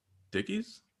Dickies?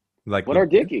 Dickies? Like What are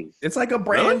Dickies? It's like a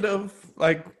brand of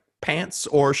like pants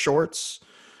or shorts.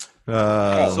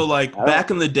 So like I back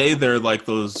in the day, they're like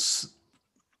those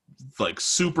like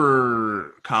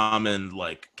super common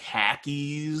like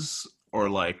khakis or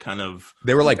like kind of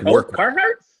they were like Oh, work.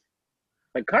 Carhartts?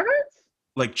 Like Carhartts?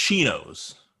 like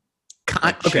chinos,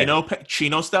 Okay.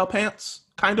 chino style pants,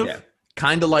 kind of. Yeah.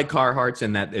 Kind of like Carhartts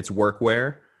in that it's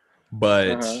workwear,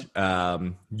 but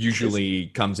usually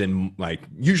comes in like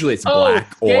usually it's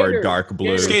black or skaters. dark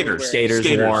blue. Skaters. Skaters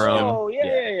Skaters. wore 'em. Oh,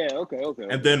 yeah. Okay.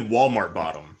 And then Walmart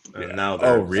bought them, and Yeah. now Oh,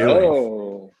 they're. really?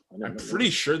 Oh. I didn't I'm know pretty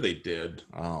that. sure they did,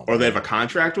 Oh, or they have a man.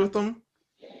 contract with them.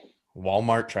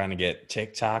 Walmart trying to get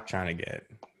TikTok, trying to get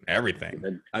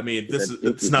everything. I mean, Is that it's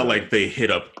Dickies not or- like they hit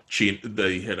up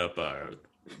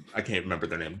I can't remember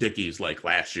their name, Dickies, like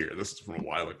last year. This is from a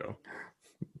while ago.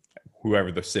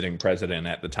 Whoever the sitting president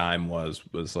at the time was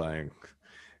like,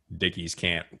 Dickies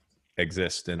can't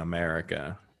exist in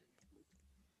America.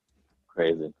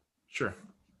 Crazy. Sure.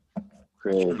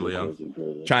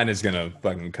 Crazy. China's gonna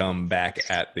fucking come back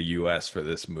at the US for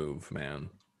this move, man.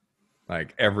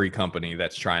 Like every company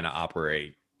that's trying to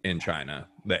operate in China,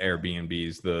 the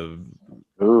Airbnbs,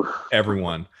 Oof.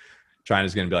 everyone,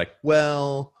 China's gonna be like,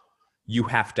 well, you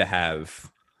have to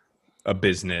have a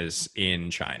business in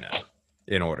China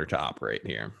in order to operate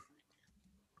here.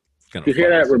 It's gonna Did you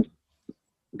hear fuck us.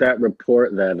 that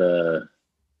report that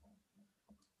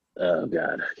oh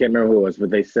god, I can't remember who it was, but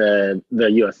they said the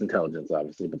U.S. intelligence,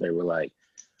 obviously, but they were like,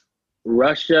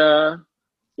 Russia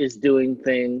is doing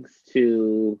things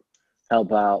to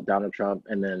help out Donald Trump,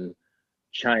 and then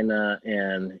China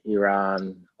and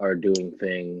Iran are doing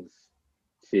things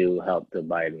to help the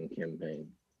Biden campaign.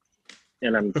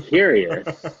 And I'm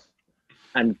curious.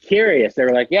 They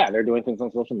were like, yeah, they're doing things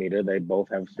on social media. They both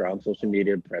have strong social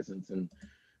media presence, and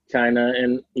China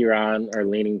and Iran are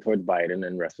leaning towards Biden,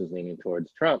 and Russia's leaning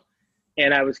towards Trump.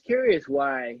 And I was curious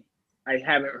why I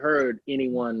haven't heard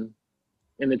anyone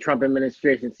in the Trump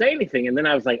administration say anything. And then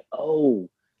I was like, oh,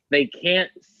 they can't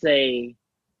say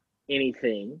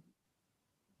anything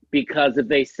because if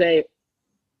they say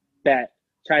that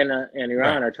China and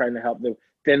Iran are trying to help them,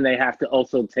 then they have to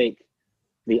also take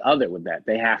the other with that.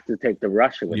 They have to take the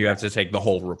Russia with You that. have to take the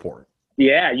whole report.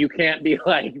 Yeah, you can't be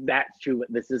like, that's true,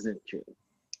 but this isn't true.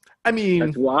 I mean,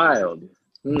 That's wild.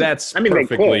 that's I mean,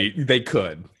 perfectly. They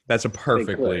could. That's a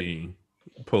perfectly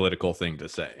political thing to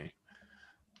say.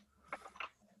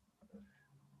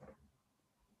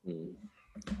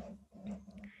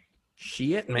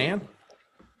 Shit, man.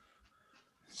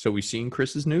 So we seen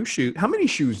Chris's new shoe. How many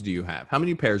shoes do you have? How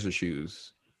many pairs of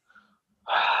shoes?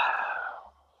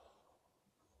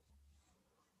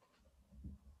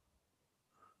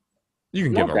 You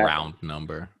can Not give a that round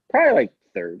number. Probably like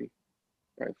 30.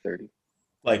 Probably 30.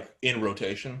 Like in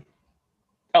rotation.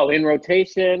 Oh, in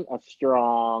rotation, a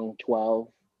strong 12.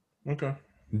 Okay.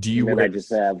 Do you And then wear I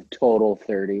just have total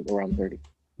 30, around 30.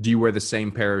 Do you wear the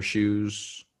same pair of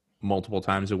shoes multiple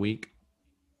times a week?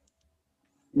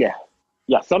 Yeah.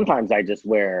 Yeah, sometimes I just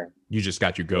wear You just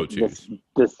got your go-tos.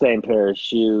 the same pair of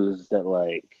shoes that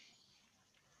like,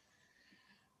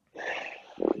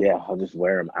 yeah, I'll just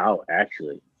wear them out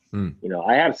actually. Hmm. You know,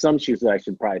 I have some shoes that I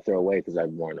should probably throw away because I've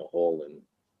worn a hole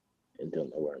and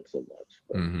don't wear them so much.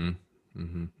 But Mm-hmm.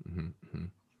 Mm-hmm. Mm-hmm.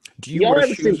 Do you Y'all wear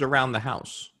ever shoes seen- around the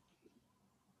house?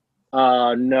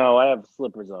 no, I have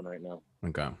slippers on right now.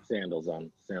 Okay. Sandals on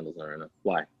right now.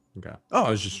 Why? Okay. Oh, I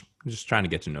was just trying to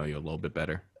get to know you a little bit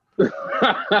better.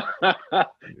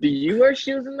 Do you wear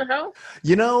shoes in the house?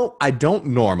 You know, I don't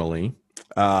normally,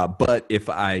 but if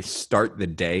I start the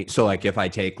day, so like if I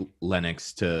take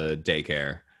Lennox to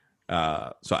daycare,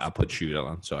 so I'll put shoes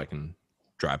on so I can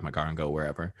drive my car and go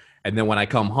wherever. And then when I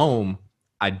come home,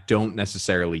 I don't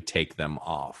necessarily take them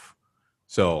off.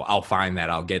 So I'll find that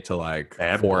I'll get to like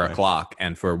Bad 4 boy. o'clock,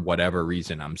 and for whatever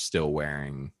reason, I'm still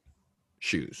wearing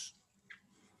shoes.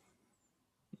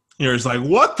 You're just like,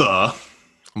 what the?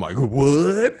 I'm like,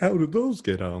 what? How did those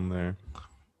get on there?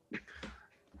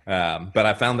 But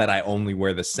I found that I only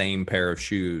wear the same pair of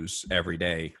shoes every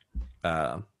day,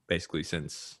 basically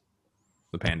since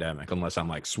the pandemic, unless I'm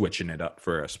like switching it up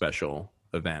for a special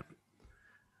event.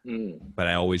 Mm. But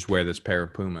I always wear this pair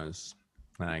of Pumas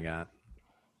that I got.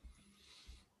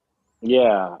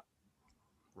 Yeah. Well,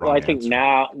 Wrong I think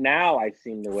answer. now I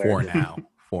seem to wear For just now.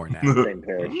 For now. the same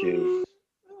pair of shoes.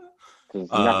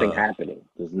 There's nothing happening.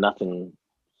 There's nothing.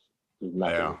 There's Yeah.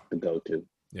 nothing to go to.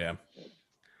 Yeah.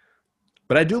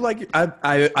 But I do like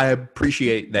I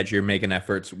appreciate that you're making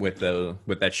efforts with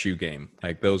that shoe game.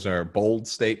 Like those are bold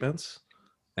statements,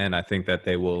 and I think that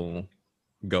they will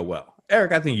go well.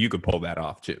 Eric, I think you could pull that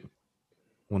off too.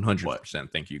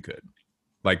 100% think you could.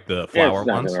 Like the flower Eric's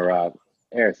not ones, gonna rock.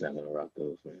 Eric's not gonna rock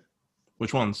those, man.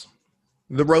 Which ones?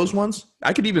 the rose ones.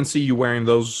 I could even see you wearing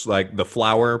those, like the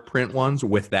flower print ones,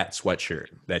 with that sweatshirt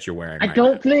that you're wearing I right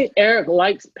don't now. think Eric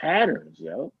likes patterns,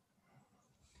 yo.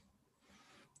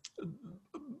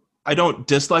 I don't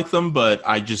dislike them, but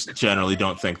I just generally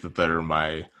don't think that they're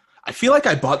my. I feel like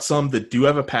I bought some that do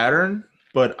have a pattern,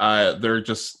 but they're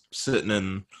just sitting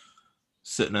in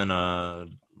a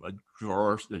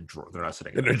drawer. They're not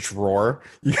sitting In a drawer,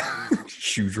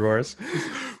 shoe drawers.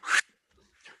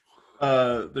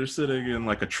 They're sitting in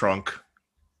like a trunk.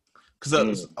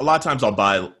 Because a lot of times I'll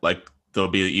buy like there'll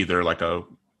be either like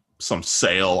some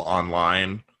sale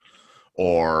online,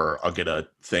 or I'll get a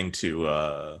thing to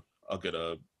I'll get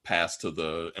a pass to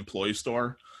the employee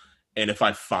store. And if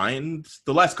I find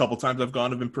the last couple times I've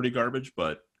gone have been pretty garbage,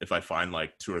 but if I find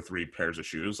like 2 or 3 pairs of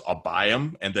shoes, I'll buy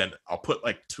them and then I'll put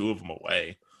like 2 of them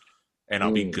away, and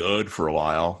I'll be good for a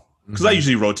while. Because I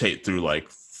usually rotate through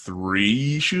like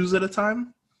 3 shoes at a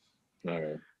time. All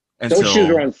right. And Those shoes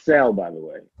are on sale, by the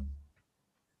way.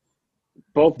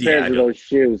 Both pairs of those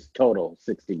shoes total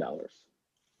 $60.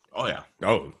 Oh yeah.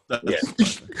 Oh,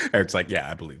 That's Eric's like, yeah,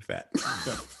 I believe that.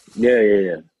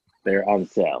 Yeah. They're on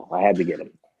sale. I had to get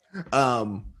them.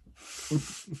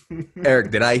 Eric,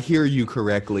 did I hear you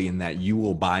correctly in that you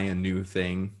will buy a new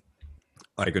thing,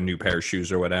 like a new pair of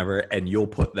shoes or whatever, and you'll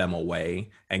put them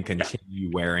away and continue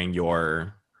wearing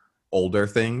your older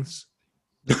things?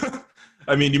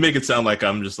 I mean, you make it sound like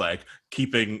I'm just like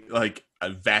keeping like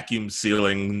a vacuum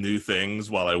sealing new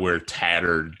things while I wear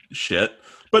tattered shit.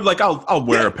 But like I'll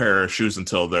wear a pair of shoes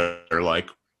until they're like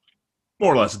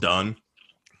more or less done.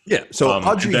 Yeah. So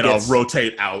and then I'll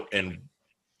rotate out and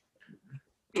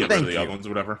get rid of the other ones or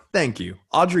whatever. Thank you.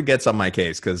 Audrey gets on my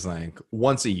case because like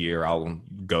once a year I'll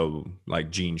go like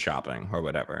jean shopping or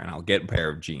whatever, and I'll get a pair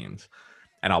of jeans,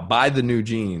 and I'll buy the new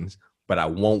jeans, but I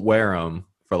won't wear them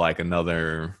for like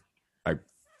another like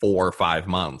 4 or 5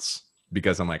 months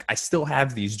because I'm like, I still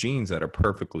have these jeans that are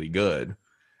perfectly good.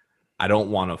 I don't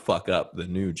want to fuck up the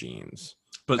new jeans.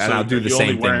 But and so I'll do the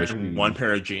same thing with one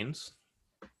pair of jeans.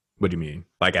 What do you mean?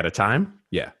 Like at a time?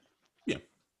 Yeah. Yeah.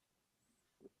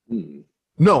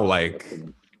 No, like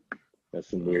that's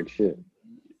some weird shit.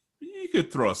 You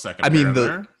could throw a second. I mean,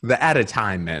 the at a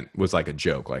time meant was like a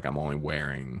joke. Like I'm only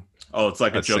wearing. Oh, it's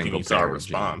like a joke, and you saw a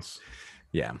response.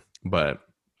 Yeah, but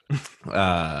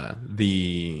I'll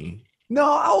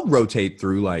rotate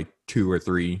through like 2 or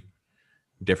 3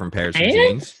 different pairs of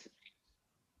jeans.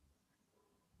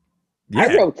 Yeah.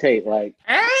 I rotate like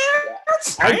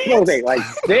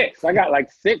 6. I got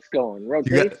like 6 going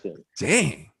rotation.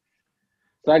 Dang.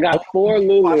 So I got 4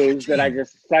 Lulus that I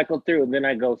just cycle through, and then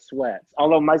I go sweats.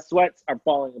 Although my sweats are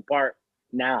falling apart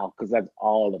now because that's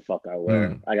all the fuck I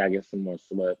wear. I gotta get some more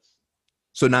sweats.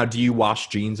 So now, do you wash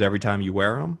jeans every time you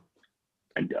wear them?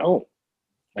 I don't.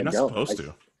 You're not supposed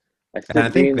to. I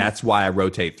think that's why I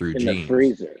rotate through in jeans. The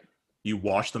freezer. You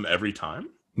wash them every time?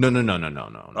 No.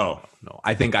 Oh, no.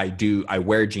 I think I do. I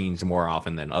wear jeans more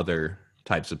often than other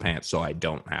types of pants, so I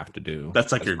don't have to do.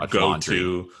 That's like your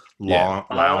go-to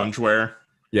lounge wear.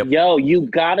 Yep. Yo, you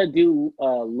gotta do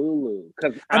Lulu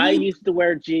because I used to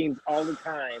wear jeans all the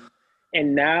time,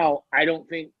 and now I don't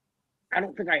think I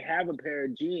have a pair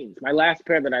of jeans. My last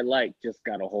pair that I liked just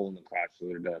got a hole in the crotch, so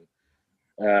they're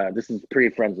done. This is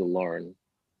pre-friends with Lauren,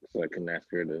 so I can ask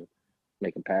her to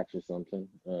make a patch or something.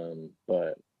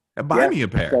 But buy me a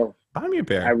pair. So buy me a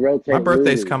pair. I rotate. My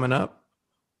birthday's Lulu. coming up.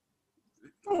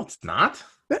 No, it's not.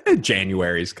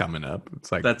 January's coming up.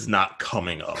 It's like that's not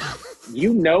coming up.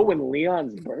 You know when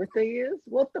Leon's birthday is?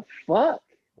 What the fuck?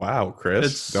 Wow,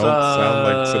 Chris. Don't sound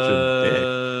like such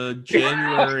a dick.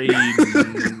 January.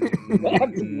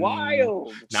 That's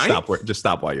wild. Just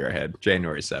stop while you're ahead.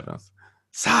 January 7th.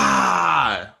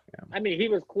 I mean, he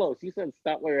was close. He said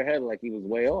stop while you're ahead like he was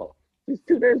way off. He's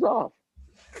 2 days off.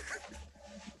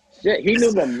 Shit, he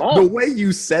knew the month. The way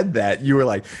you said that, you were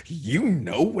like, you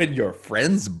know when your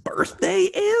friend's birthday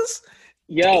is?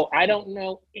 Yo, I don't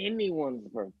know anyone's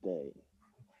birthday.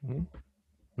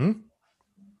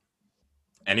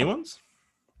 Anyone's?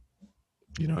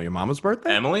 You know your mama's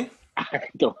birthday? Emily? I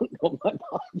don't know my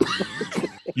mom's birthday.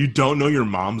 You don't know your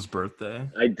mom's birthday?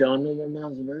 I don't know my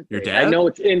mom's birthday. Your dad? I know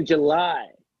it's in July.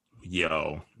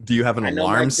 Yo. Do you have an I know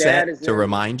my alarm dad set is to in-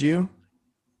 remind you?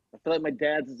 I feel like my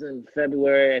dad's is in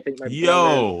February. I think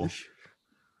Yo.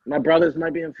 my brothers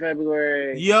might be in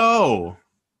February. Yo.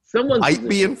 Someone's Might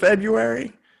be in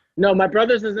February. No, my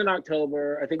brother's is in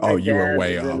October. I think my You were dad's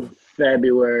way is off. in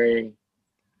February.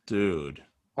 Dude.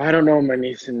 I don't know my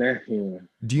niece and nephew.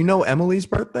 Do you know Emily's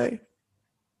birthday?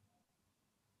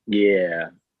 Yeah.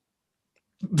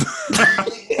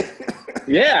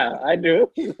 Yeah, I do.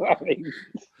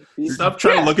 Stop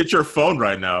trying to look at your phone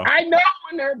right now. I know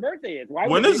when her birthday is. Why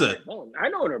When would is you it? take my phone? I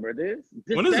know when her birthday is.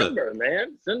 When is it? December,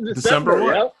 man. It's in December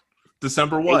what? Yep.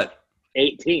 December what?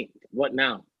 18th. What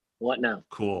now? What now?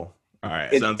 Cool. All right.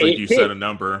 It's Sounds like you 18. said a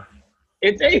number.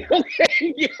 It's 8.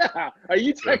 Okay, yeah. Are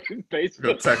you checking Go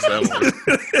Facebook? text Emily.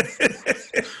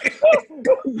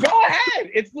 Go ahead.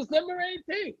 It's December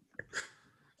 18th.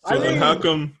 So then how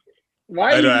come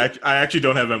Why? I actually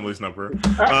don't have Emily's number.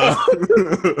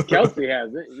 Kelsey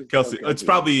has it. You Kelsey, tell it's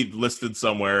probably listed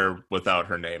somewhere without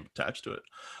her name attached to it.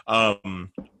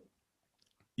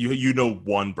 You know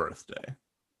one birthday.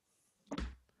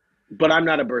 But I'm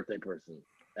not a birthday person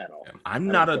at all. I'm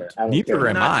not I a. don't care. Neither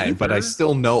am Not I, but I either.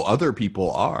 still know other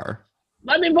people are.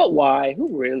 I mean, but why?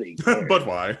 Who really cares? But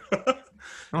why?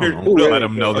 I Here, don't who know. really Let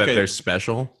them know that Okay. they're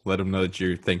special. Let them know that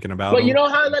you're thinking about But them. you know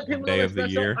how I let people know Day they're of the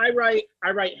special? year. I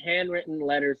write handwritten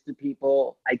letters to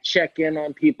people. I check in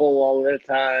on people all the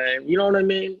time. You know what I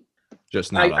mean?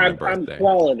 Just not on their I'm birthday.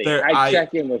 quality. There- I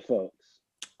check in with folks.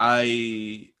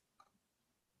 I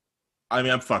mean,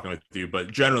 I'm fucking with you,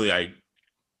 but generally, I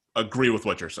agree with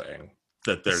what you're saying.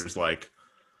 That there's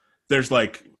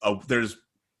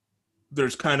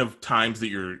kind of times that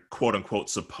you're quote unquote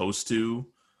supposed to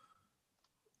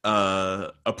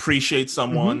appreciate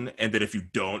someone, and that if you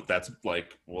don't, that's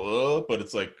like whoa. But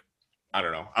it's like I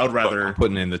don't know. I would rather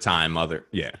Putting in the time.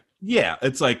 Yeah,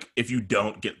 it's like if you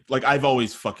don't get like I've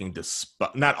always fucking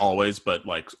not always, but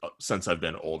like since I've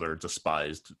been older,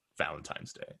 despised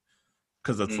Valentine's Day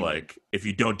because it's like if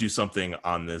you don't do something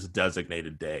on this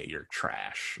designated day, you're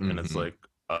trash, and it's like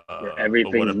but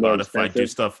everything's what more about if I do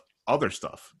expensive. other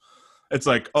stuff? It's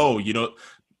like tell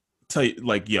you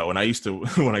like when I used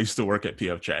to work at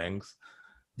PF Chang's,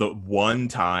 the one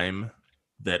time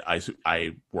that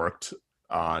I worked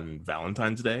on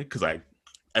Valentine's Day because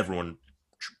everyone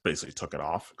basically took it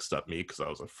off except me because I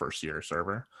was a first year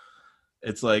server.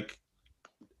 It's like,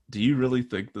 do you really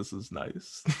think this is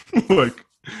nice? like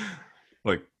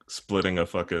splitting a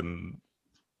fucking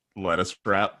lettuce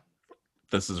wrap.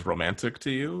 This is romantic to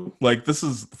you? Like this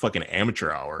is fucking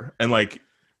amateur hour. And like,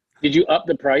 Did you up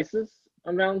the prices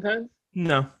on Valentine's?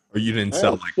 no. Or you didn't Oh,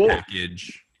 sell like cool.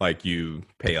 package, like you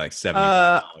pay like $70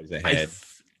 a head.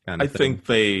 I think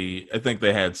they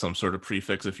had some sort of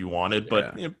prefix if you wanted,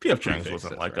 but Yeah. PF Chang's Prefix,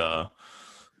 wasn't that's like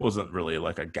wasn't really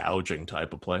like a gouging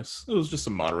type of place. It was just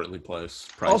a moderately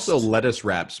priced. Also, lettuce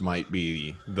wraps might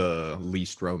be the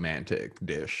least romantic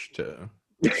dish to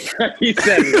He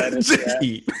said lettuce to wrap.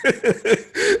 eat.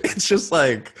 It's just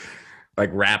like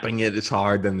wrapping it is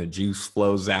hard, then the juice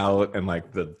flows out and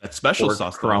like the that special pork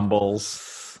sauce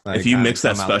crumbles. if you kinda mix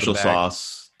that come out the special back.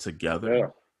 sauce together, Yeah.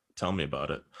 tell me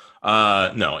about it.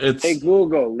 No, it's Hey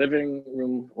Google, living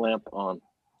room lamp on.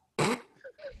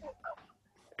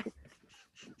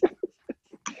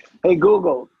 Hey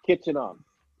Google, kitchen on.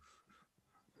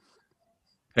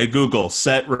 hey Google,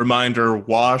 set reminder,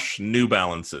 wash New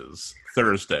Balances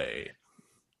Thursday.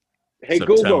 Hey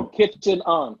September. Google, kitchen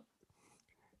on.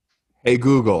 Hey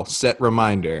Google, set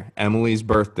reminder. Emily's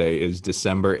birthday is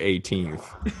December 18th.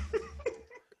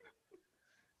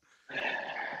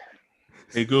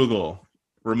 Hey Google,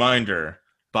 reminder,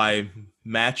 buy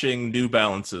matching New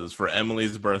Balances for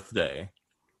Emily's birthday.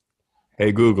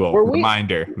 Hey Google, Were we-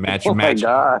 reminder. Oh my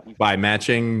God. By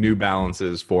matching New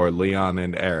Balances for Leon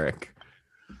and Eric.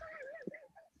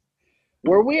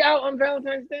 Were we out on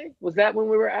Valentine's Day? Was that when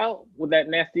we were out with that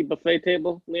nasty buffet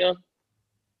table, Leon?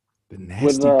 The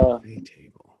nasty uh, buffet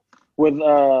table. With it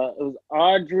was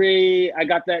Audrey. I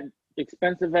got that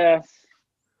expensive ass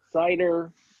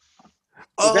cider.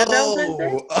 Was that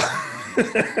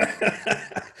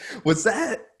Was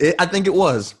that it? I think it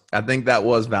was. I think that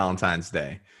was Valentine's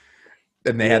Day.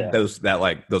 And they had those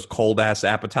cold ass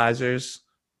appetizers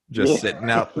just sitting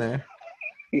out there.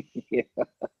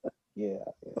 Yeah.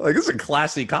 Like it's a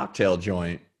classy cocktail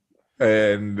joint.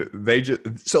 And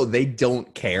they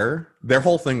don't care. Their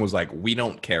whole thing was like, we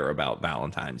don't care about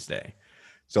Valentine's Day.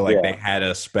 So like they had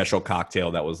a special cocktail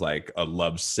that was like a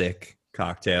lovesick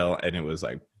cocktail, and it was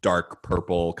like dark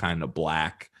purple, kind of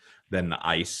black. Then the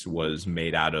ice was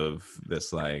made out of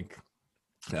this like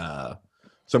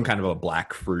some kind of a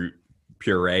black fruit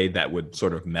puree that would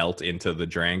sort of melt into the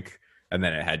drink. and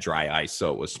then it had dry ice,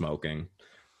 so it was smoking.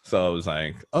 So I was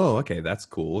like, oh, okay, that's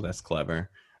cool, that's clever.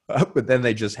 But then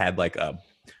they just had like a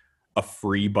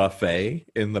free buffet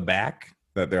in the back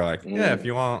that they're like, yeah, if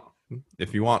you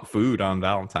want food on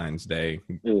Valentine's Day,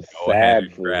 It was go ahead sad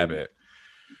and food. grab it.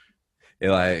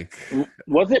 Like,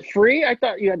 Was it free? I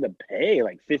thought you had to pay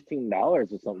like $15 or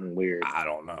something weird. I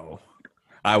don't know.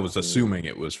 I was assuming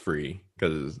it was free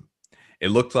because it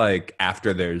looked like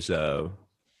after there's a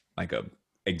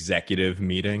executive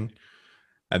meeting,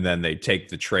 and then they take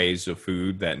the trays of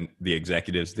food that the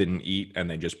executives didn't eat and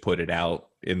they just put it out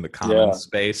in the common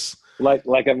space. Like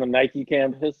on the Nike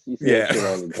campus, you see that shit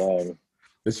all the time.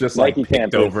 It's just Nike like picked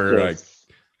campus, over like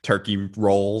just, turkey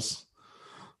rolls.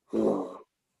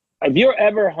 if you're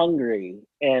ever hungry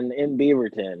and in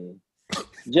Beaverton,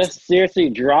 just seriously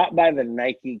drop by the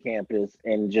Nike campus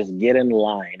and just get in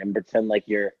line and pretend like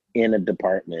you're in a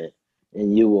department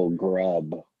and you will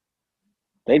grub.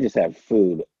 They just have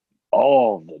food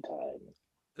all the time.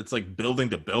 It's like building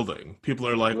to building. People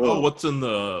are like, "Oh, what's in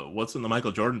the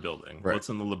Michael Jordan building? Right. What's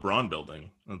in the LeBron building?"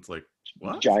 And it's like,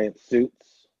 what? Giant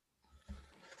suits.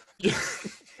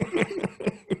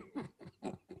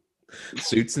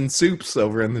 Suits and soups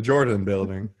over in the Jordan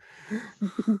building.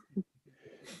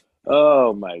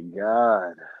 Oh my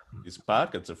God. These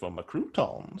pockets are for my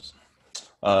croutons.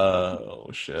 Oh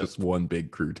shit! Just one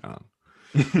big crouton.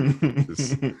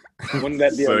 Wouldn't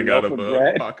that be a Sitting out loaf of of a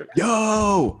bread? pocket.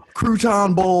 Yo,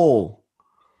 crouton bowl.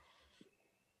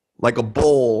 Like a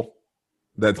bowl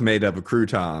that's made of a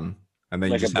crouton, and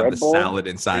then Like you a just have bread the bowl? salad Are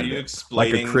inside you it. Like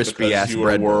a explaining crispy because ass you were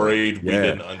bread bowl. worried we Yeah.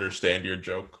 didn't understand your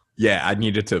joke? Yeah, I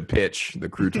needed to pitch the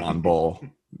crouton bowl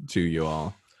to you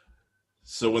all.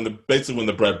 So when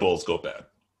the bread bowls go bad,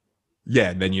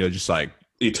 Yeah, then you just like,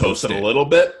 you toast it it. a little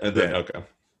bit, and then Yeah. okay.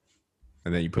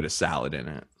 and then you put a salad in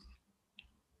it.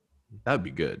 That'd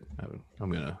be good.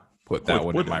 I'm gonna put that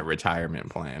one in my retirement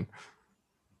plan.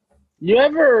 You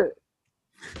ever,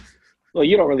 well,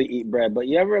 you don't really eat bread, but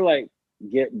you ever like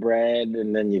get bread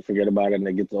and then you forget about it and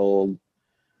it gets old,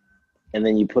 and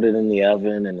then you put it in the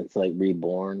oven and it's like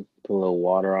reborn, put a little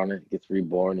water on it, it gets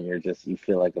reborn, and you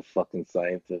feel like a fucking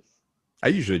scientist. I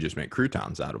usually just make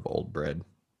croutons out of old bread,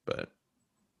 but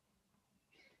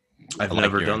I've I like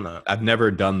never your- done that. I've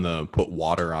never done the put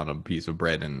water on a piece of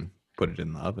bread and put it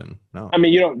in the oven. No. I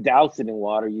mean, you don't douse it in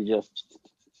water, you just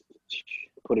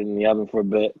put it in the oven for a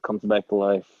bit, it comes back to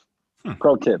life.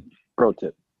 Pro tip.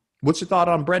 What's your thought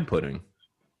on bread pudding?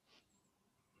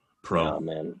 Pro. No,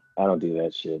 man, I don't do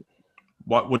that shit.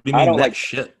 What do you I mean don't that like-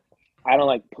 shit? I don't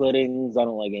like puddings. I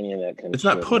don't like any of that kind of It's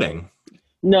shit. not pudding. man.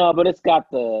 No, but it's got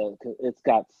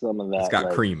some of that. It's got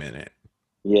like, cream in it.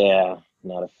 Yeah,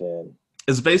 not a fan.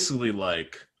 It's basically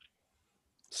like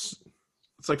it's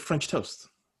like French toast.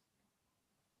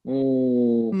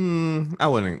 I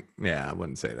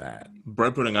wouldn't say that.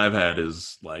 Bread pudding I've had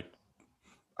is like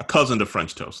a cousin to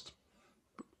French toast.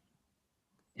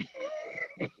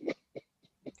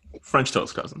 French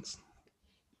toast cousins.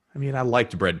 I mean, I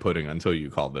liked bread pudding until you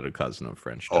called it a cousin of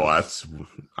French toast.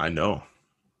 I know.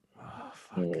 Oh,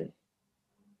 fuck. Mm.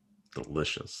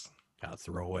 Delicious. Gotta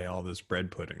throw away all this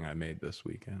bread pudding I made this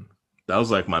weekend. That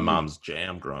was like my mom's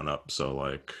jam growing up. So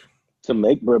like To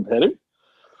make bread pudding,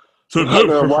 so I don't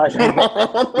know why.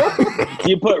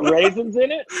 You put raisins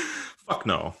in it? Fuck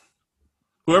no.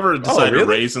 Whoever decided really?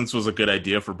 raisins was a good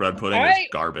idea for bread pudding is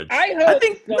garbage. I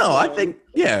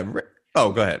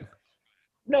Oh, go ahead.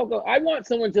 I want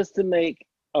someone just to make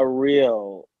a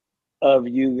reel of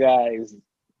you guys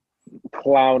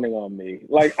clowning on me.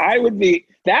 Like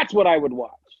that's what I would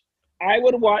watch. I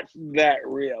would watch that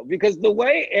reel because the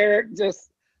way Eric just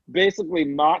basically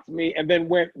mocked me and then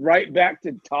went right back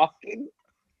to talking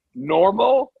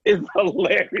normal is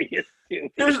hilarious.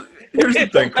 Here's the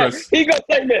thing, Chris. He goes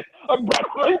like this,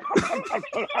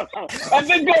 and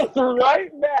then goes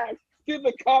right back to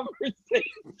the conversation.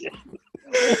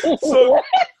 So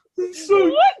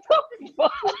what the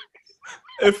fuck?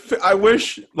 If I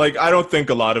wish, like, I don't think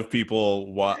a lot of people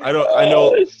I know.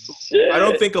 Oh, shit. I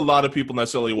don't think a lot of people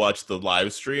necessarily watch the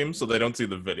live stream, so they don't see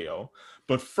the video.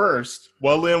 But first,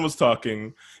 while Liam was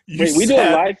talking, Wait, we do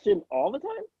a live stream all the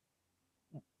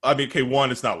time? I mean, okay,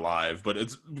 one, it's not live, but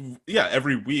it's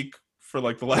every week for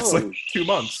like the last 2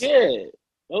 months. Shit.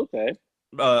 Okay.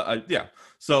 Yeah.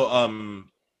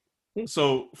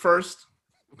 So first,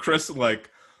 Chris like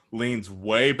leans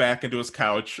way back into his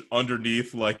couch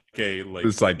underneath like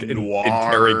It's like an noir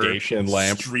interrogation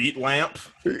lamp. street lamp.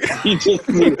 You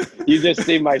just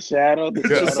see my shadow. The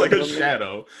Just shadow like a from me?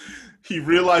 shadow. He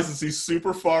realizes he's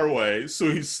super far away,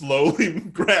 so he slowly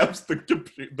grabs the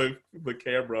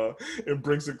camera and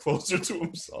brings it closer to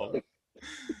himself.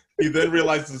 He then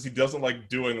realizes he doesn't like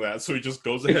doing that, so he just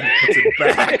goes ahead and puts it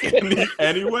back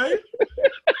anyway.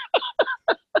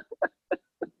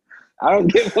 I don't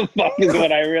give a fuck is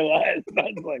what I realized.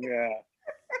 I was like, yeah,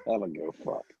 I don't give a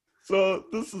fuck. So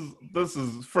this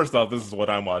is first off, this is what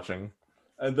I'm watching,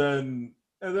 and then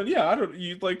yeah,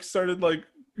 you like started like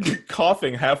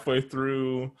coughing halfway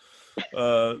through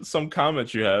some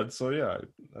comments you had. So yeah,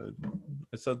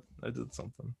 I said I did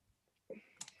something.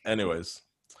 Anyways,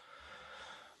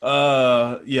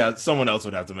 yeah, someone else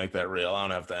would have to make that real. I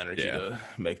don't have the energy to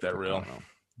make that real.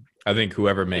 I think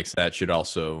whoever makes that should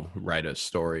also write a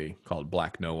story called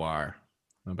Black Noir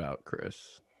about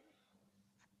Chris.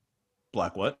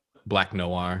 Black what? Black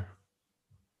Noir.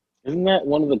 Isn't that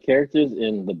one of the characters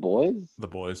in The Boys? The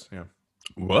Boys, yeah.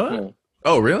 What? Yeah.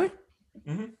 Oh, really?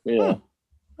 Mm-hmm. Yeah.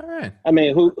 All right. I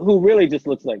mean, who really just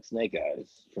looks like Snake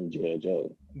Eyes from G.I.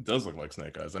 Joe. It does look like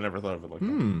Snake Eyes. I never thought of it like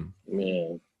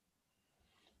that.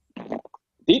 Yeah.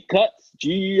 Deep cuts,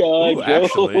 G.I. Ooh, Joe.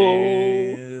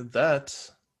 actually,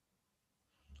 that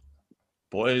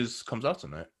Boys comes out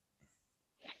tonight.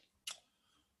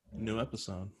 New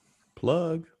episode.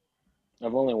 Plug.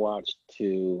 I've only watched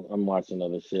 2. I'm watching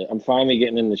other shit. I'm finally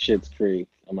getting into Schitt's Creek.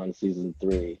 I'm on season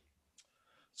 3.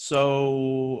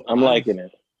 So I'm liking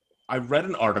it. I read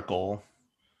an article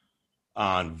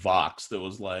on Vox that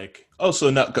was like, oh, so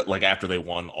not like after they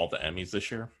won all the Emmys this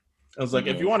year. I was like,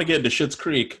 if you want to get into Schitt's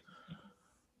Creek,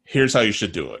 here's how you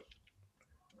should do it.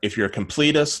 If you're a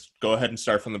completist, go ahead and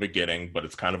start from the beginning, but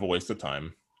it's kind of a waste of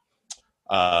time.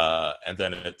 And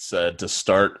then it said to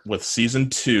start with season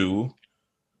 2.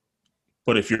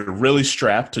 But if you're really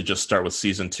strapped, to just start with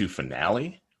season 2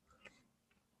 finale.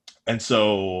 And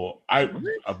so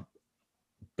well,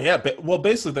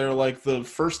 basically they're like the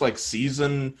first like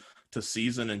season to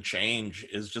season and change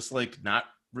is just like not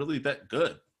really that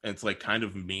good. And it's like kind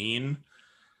of mean.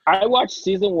 I watched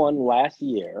season 1 last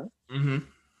year. Mm-hmm.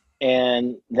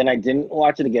 And then I didn't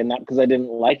watch it again, not because I didn't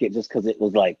like it, just because it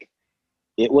was like,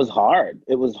 it was hard.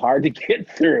 It was hard to get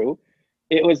through.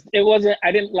 It wasn't,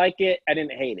 I didn't like it. I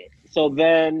didn't hate it. So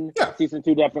then season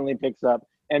 2 definitely picks up,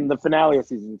 and the finale of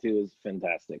season 2 is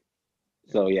fantastic.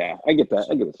 So yeah, I get that.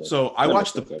 I get it. So I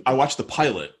watched the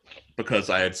pilot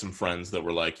because I had some friends that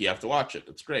were like, you have to watch it.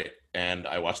 It's great. And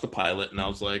I watched the pilot and I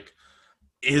was like,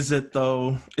 is it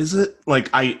though? Is it like,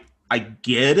 I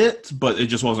get it, but it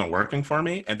just wasn't working for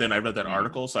me. And then I read that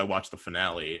article. So I watched the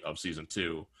finale of season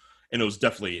 2 and it was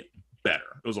definitely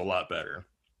better. It was a lot better.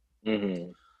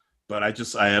 Mm-hmm. But I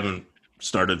haven't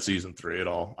started season 3 at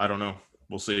all. I don't know.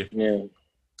 We'll see. Yeah.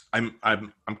 I'm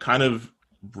kind of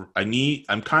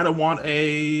want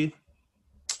a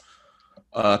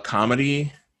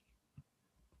comedy,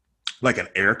 like an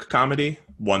Eric comedy,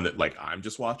 one that like I'm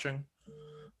just watching.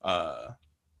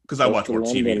 Because I watch more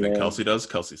TV than Kelsey does.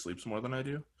 Kelsey sleeps more than I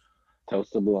do.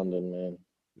 Toast of London, man.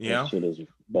 Yeah. That shit is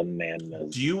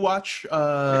bananas. Do you watch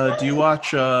That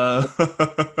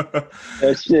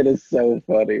shit is so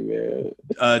funny, man.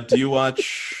 do you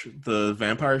watch the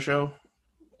Vampire Show?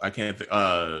 I can't think.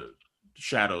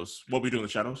 Shadows. What we do in the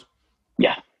Shadows?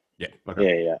 Yeah. Yeah.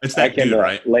 Okay. Yeah. It's that dude,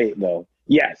 right? Late though.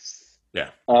 Yes. Yeah.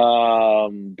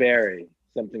 Barry.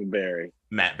 Something Barry.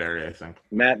 Matt Berry, I think.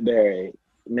 Matt Berry.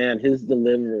 Man, his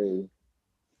delivery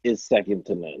is second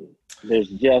to none. There's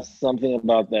just something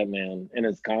about that man and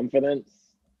his confidence.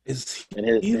 Is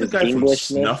and he the guy from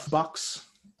Snuffbox?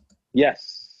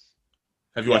 Yes.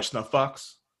 Have you watched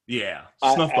Snuffbox? Yeah.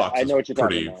 Snuffbox I know what you're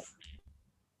pretty, talking about.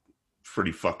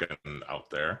 pretty fucking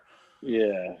out there.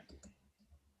 Yeah.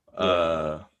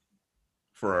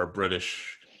 For our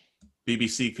British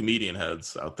BBC comedian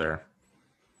heads out there.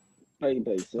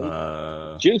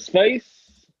 Juice Face.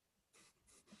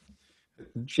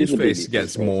 Juice Face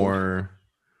gets more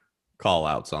call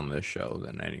outs on this show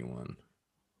than anyone.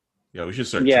 Yeah, we should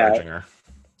start charging her.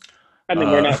 I mean,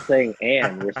 we're not saying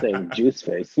and, we're saying Juice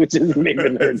Face, which isn't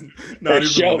even her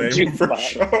show. Juice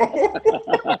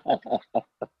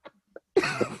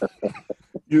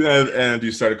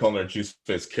You started calling her Juice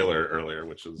Face Killer earlier,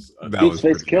 which is Juice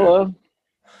Face Killer.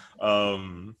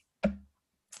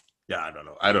 Yeah,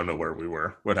 I don't know where we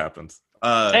were. What happened?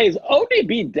 Hey, is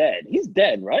ODB dead? He's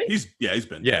dead, right? He's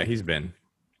been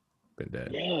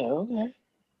dead. Yeah, okay.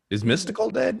 Is Mystical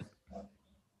dead?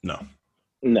 No.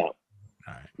 All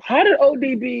right. How did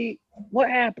ODB? What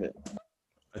happened?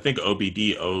 I think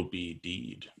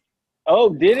OBD'd. Oh,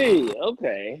 did he?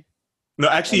 Okay. No,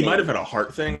 actually, he might have had a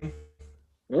heart thing.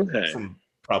 Okay.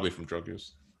 Probably from drug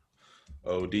use.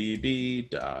 ODB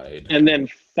died. And then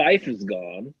Fife is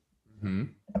gone. Mm-hmm.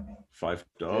 Fife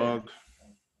Dog.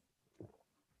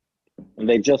 And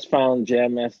they just found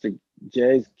Jam Master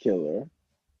Jay's killer.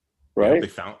 Right?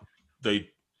 Yeah,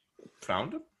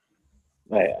 found him.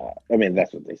 I mean,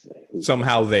 that's what they say.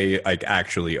 Somehow they like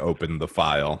actually opened the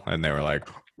file and they were like,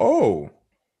 "Oh,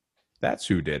 that's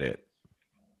who did it."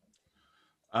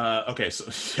 Okay, so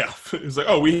yeah, it's like,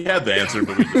 oh, we had the answer,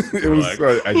 but we just It were was like,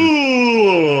 Sorry,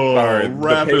 oh, the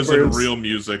rap isn't papers- real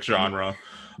music genre.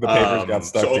 The papers got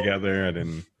stuck so- together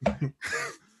and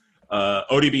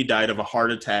ODB died of a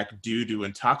heart attack due to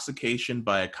intoxication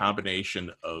by a combination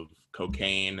of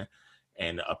cocaine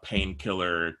and a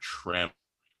painkiller tramp.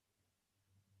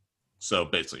 So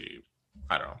basically,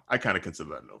 I don't know. I kind of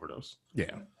consider that an overdose.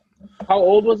 yeah. How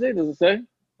old was he? Does it say?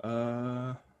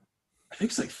 I think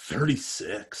it's like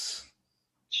 36.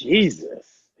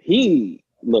 Jesus, he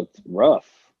looked rough.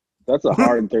 That's a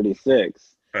hard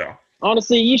 36. Yeah.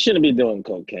 Honestly, you shouldn't be doing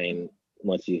cocaine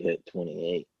once you hit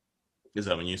 28. Is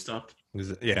that when you stopped?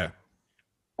 Yeah.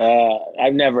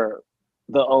 I've never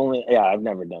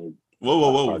done.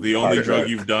 Whoa. The only Hard drug drug.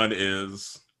 you've done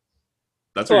is.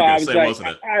 That's what you're going to say, wasn't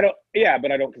it? I don't. Yeah,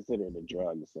 but I don't consider it a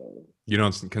drug. So You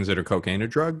don't consider cocaine a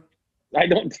drug? I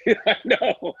don't. I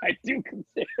know. I do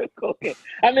consider cocaine.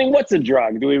 I mean, what's a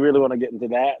drug? Do we really want to get into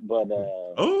that? But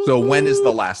Oh. So when is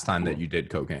the last time that you did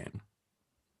cocaine?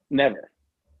 never.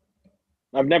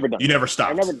 I've never done. You never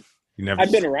stopped. You never.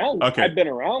 I've been around. Okay. I've been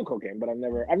around cocaine, but I've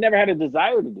never had a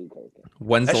desire to do cocaine.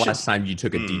 When's That the should- last time you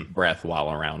took a deep breath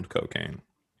while around cocaine?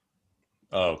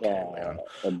 Okay, man.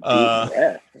 A deep Uh,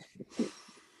 breath.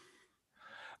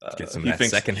 Get some of he that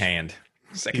thinks, secondhand.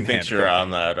 He Secondhand. thinks you're cocaine. on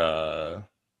that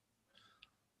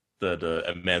the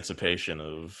emancipation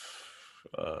of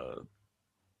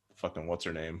fucking what's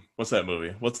her name? What's that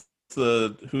movie?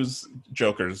 Who's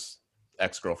Joker's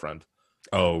ex-girlfriend?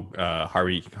 Oh,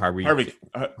 Harley Harley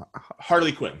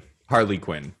Quinn. Harley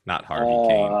Quinn, not Harvey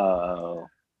Kane. Oh,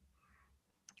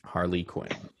 Harley Quinn.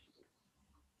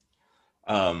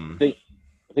 Um, I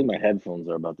think my headphones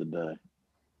are about to die.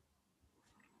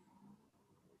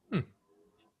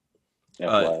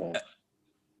 FYI.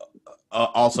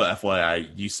 also, FYI,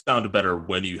 you sound better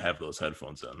when you have those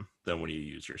headphones in than when you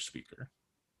use your speaker.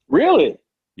 Really?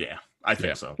 Yeah, I think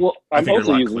Yeah. so. Well, I I'm think you're a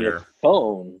also lot using clearer. the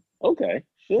phone. Okay,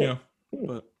 shit. Yeah,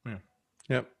 but yeah.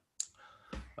 Yep.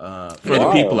 For the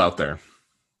Wow. people out there,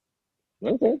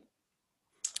 Okay.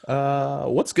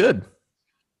 What's good?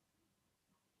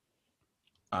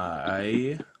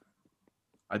 I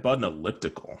bought an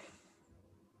elliptical.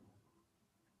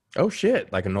 Oh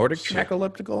shit! Like a Nordic Shit. Track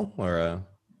elliptical or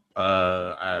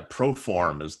a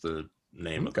Proform is the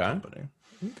name of the Okay. company,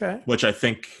 okay? which I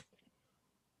think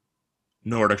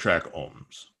Nordic Track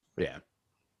owns. Yeah.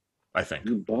 I think.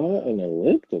 You bought an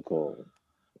elliptical.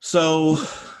 So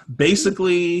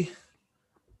basically,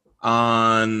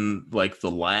 on like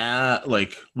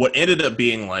what ended up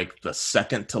being like the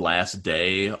second to last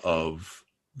day of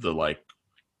the like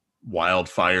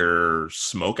wildfire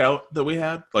smoke out that we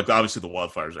had, like obviously the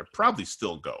wildfires are probably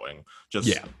still going, just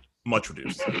Yeah. much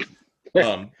reduced.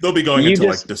 They'll be going You until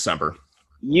just- like December.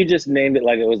 You just named it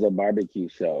like it was a barbecue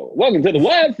show. Welcome to the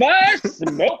Wildfire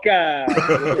Smokeout.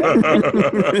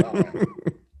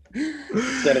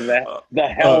 Instead of the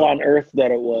hell on earth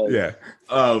that it was. Yeah.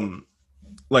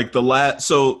 Like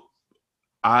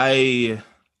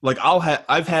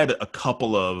I've had a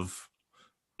couple of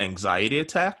anxiety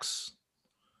attacks,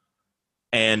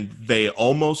 and they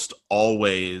almost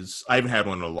always, I haven't had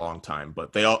one in a long time,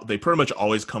 but they pretty much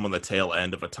always come on the tail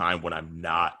end of a time when I'm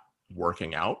not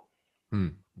working out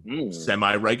Mm,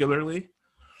 semi-regularly.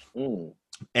 mm.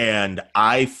 And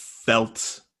I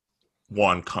felt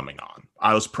one coming on.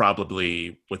 I was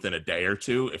probably within a day or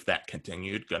two, if that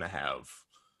continued, gonna have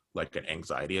like an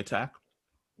anxiety attack.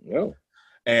 No.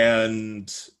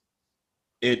 And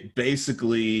it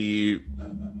basically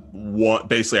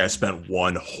I spent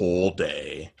one whole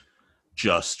day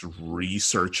just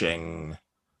researching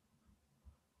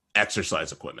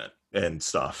exercise equipment and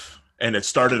stuff. And it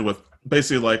started with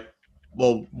basically like,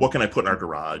 well, what can I put in our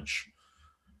garage?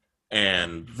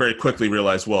 And very quickly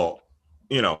realized, well,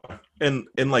 you know, in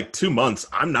like 2 months,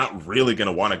 I'm not really going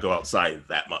to want to go outside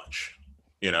that much,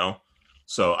 you know?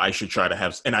 So I should try to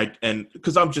have, and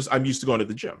because I'm used to going to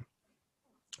the gym.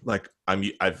 Like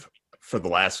I've for the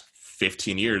last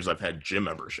 15 years, I've had gym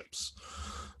memberships.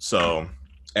 So,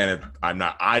 and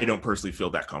I don't personally feel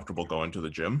that comfortable going to the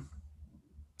gym.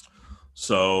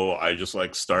 So I just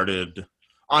like started,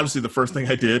 honestly, the first thing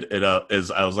I did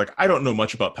is I was like, I don't know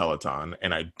much about Peloton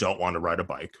and I don't want to ride a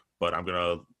bike, but I'm going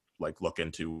to like look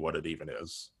into what it even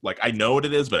is. Like I know what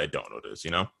it is, but I don't know what it is,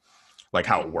 you know, like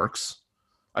how it works,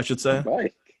 I should say.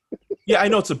 Bike. Yeah, I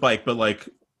know it's a bike, but like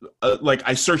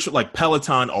I searched like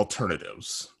Peloton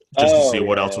alternatives, just to Oh, see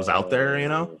what yeah, else was out there, you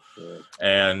know. yeah.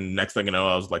 And next thing you know,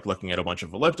 I was like looking at a bunch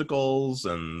of ellipticals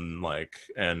and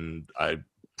I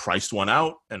priced one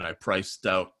out, and I priced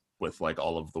out with like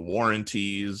all of the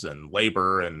warranties and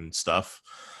labor and stuff,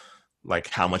 like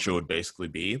how much it would basically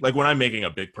be. Like when I'm making a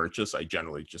big purchase, I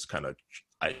generally just kind of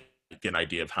I get an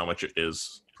idea of how much it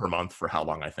is per month for how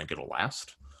long I think it'll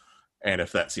last. And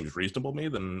if that seems reasonable to me,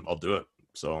 then I'll do it.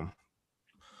 So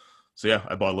yeah,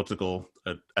 I bought elliptical.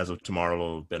 As of tomorrow,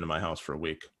 it'll have been in my house for a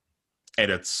week,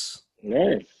 and it's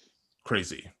Nice.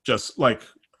 crazy. Just like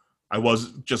I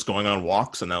was just going on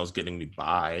walks, and that was getting me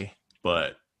by.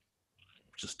 But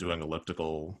just doing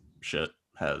elliptical shit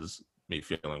has me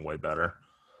feeling way better.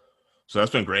 So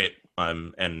that's been great.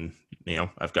 And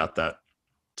I've got that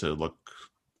to look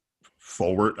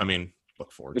forward. I mean,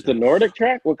 look forward It's to. a Nordic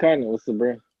track. What kind? What's the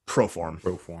brand? Proform.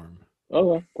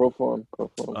 Oh,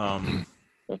 Proform.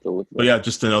 But yeah,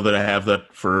 just to know that I have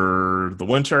that for the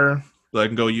winter that I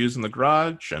can go use in the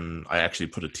garage, and I actually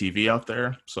put a TV out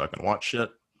there so I can watch shit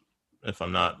if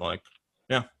I'm not like,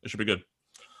 yeah, it should be good.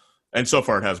 And so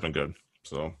far it has been good.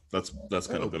 So that's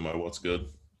kind of been my what's good.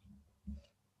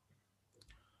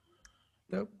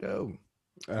 Dope.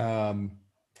 Are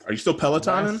you still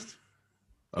Pelotoning?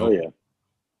 Oh yeah. Did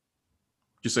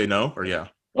you say no or yeah?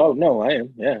 Oh no, I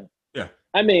am. Yeah. Yeah.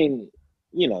 I mean,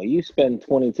 you spend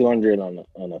 $2,200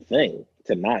 on a thing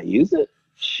to not use it.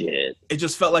 Shit. It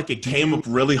just felt like it came up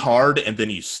really hard and then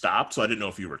you stopped, so I didn't know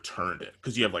if you returned it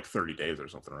because you have like 30 days or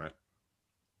something, right?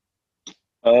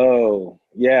 Oh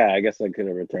yeah, I guess I could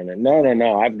have returned it.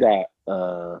 No. I've got.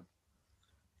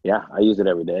 Yeah, I use it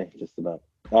every day, just about.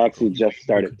 I actually just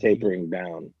started tapering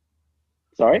down.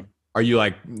 Sorry? Are you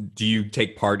like, do you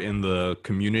take part in the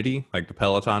community, like the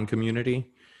Peloton community?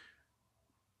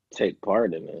 Take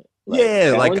part in it.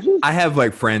 Yeah, like challenges? I have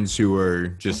like friends who are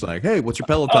just like, hey, what's your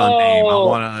Peloton name? I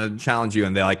want to challenge you.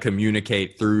 And they like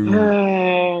communicate through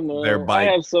No. their bike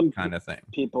I have some kind of thing.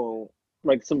 people,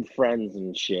 like some friends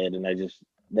and shit, and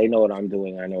they know what I'm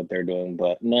doing. I know what they're doing.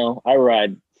 But no, I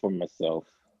ride for myself.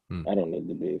 I don't need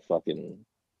to be fucking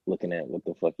looking at what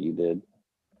the fuck you did.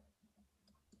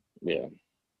 Yeah.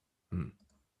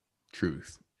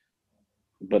 Truth.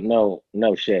 But no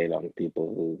shade on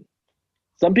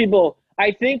some people,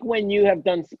 I think when you have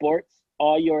done sports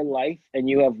all your life and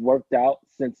you have worked out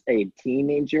since a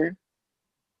teenager,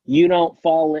 you don't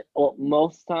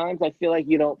most times I feel like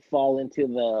you don't fall into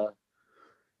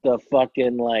the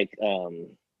fucking like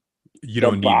You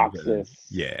don't boxes.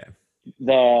 Yeah.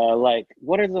 The like,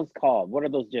 what are those called? What are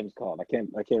those gyms called? I can't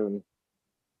remember.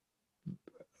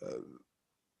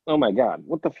 Oh my god,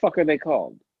 what the fuck are they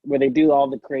called? Where they do all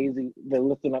the crazy, they're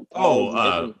lifting up.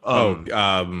 Not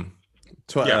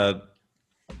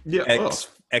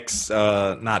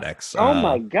X. Oh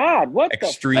my god, what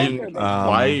extreme, the fuck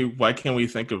are they? Why can't we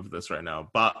think of this right now?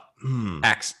 But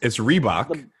X. It's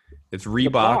Reebok. It's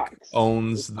Reebok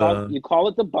owns you call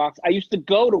it the box. I used to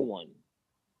go to one.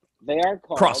 They are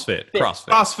called CrossFit.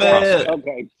 CrossFit.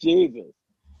 Okay, Jesus.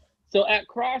 So at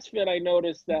CrossFit, I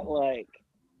noticed that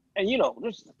and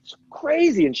there's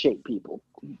crazy in shape people,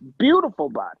 beautiful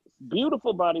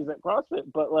bodies at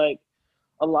CrossFit, but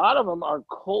a lot of them are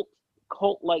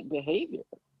cult-like behavior.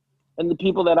 And the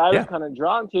people that I was kind of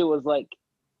drawn to was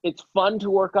it's fun to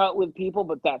work out with people,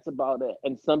 but that's about it.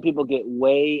 And some people get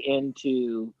way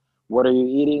into what are you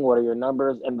eating, what are your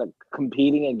numbers, and the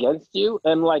competing against you.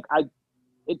 And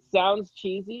it sounds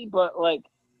cheesy, but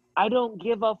I don't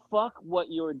give a fuck what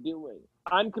you're doing.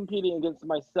 I'm competing against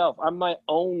myself. I'm my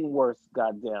own worst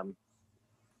goddamn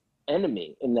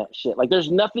enemy in that shit. There's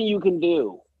nothing you can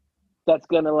do that's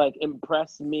gonna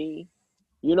impress me.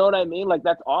 You know what I mean?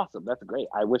 That's awesome. That's great.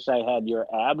 I wish I had your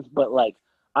abs, but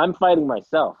I'm fighting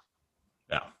myself.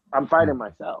 Yeah. I'm fighting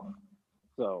myself.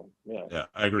 So yeah. Yeah,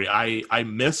 I agree. I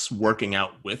miss working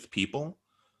out with people,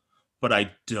 but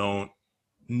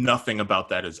nothing about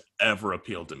that has ever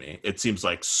appealed to me. It seems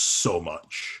like so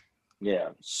much. Yeah.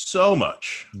 So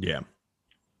much. Yeah.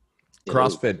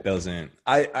 CrossFit doesn't.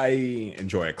 I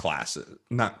enjoy classes.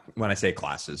 Not when I say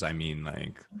classes, I mean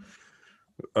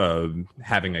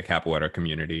having a capoeira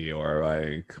community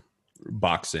or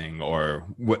boxing or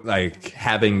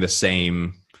having the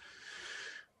same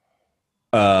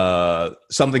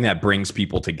something that brings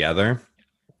people together.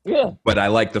 Yeah. But I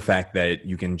like the fact that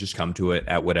you can just come to it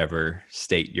at whatever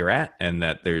state you're at, and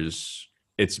that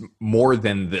it's more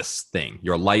than this thing.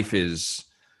 Your life is,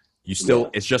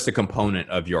 it's just a component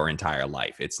of your entire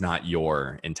life. It's not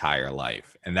your entire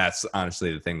life. And that's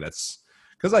honestly the thing because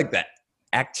the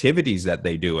activities that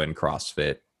they do in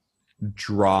CrossFit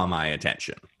draw my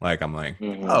attention. I'm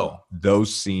oh,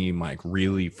 those seem like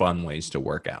really fun ways to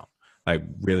work out. like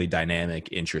really dynamic,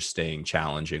 interesting,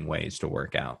 challenging ways to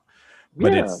work out.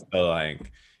 But it's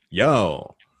like,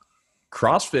 yo,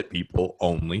 CrossFit people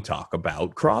only talk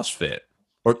about CrossFit.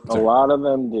 Or A lot of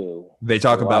them do. They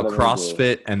talk about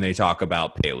CrossFit and they talk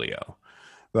about paleo.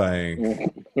 Like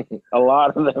a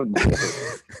lot of them do.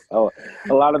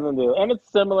 A lot of them do. And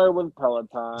it's similar with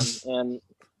Peloton. And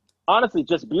honestly,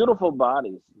 just beautiful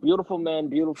bodies. Beautiful men,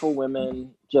 beautiful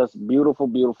women, just beautiful,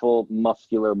 beautiful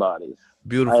muscular bodies.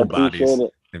 Beautiful bodies.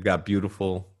 They've got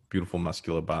beautiful, beautiful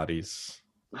muscular bodies.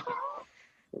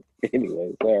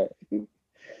 Anyways, all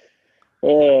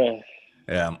right.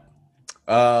 Yeah.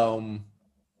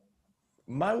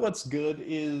 My what's good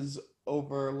is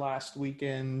over last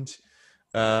weekend.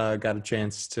 Got a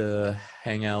chance to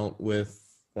hang out with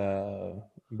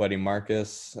buddy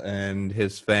Marcus and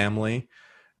his family,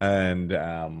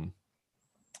 and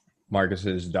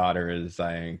Marcus's daughter is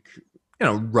like,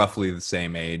 roughly the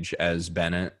same age as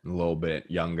Bennett, a little bit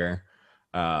younger,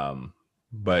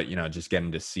 but just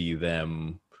getting to see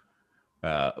them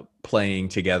playing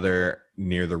together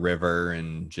near the river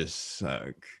and just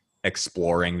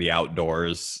exploring the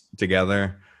outdoors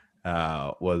together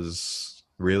was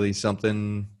really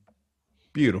something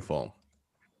beautiful.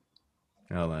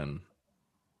 And then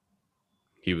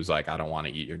he was like, I don't want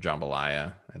to eat your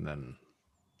jambalaya. And then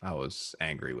I was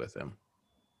angry with him.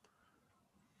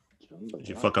 Did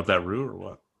you fuck up that roux or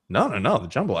what? No. The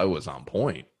jambalaya was on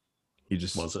point.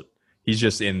 Was it? He's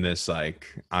just in this, like,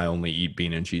 I only eat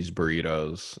bean and cheese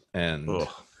burritos and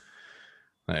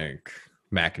like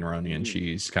macaroni and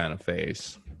cheese kind of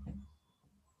face.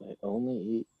 I only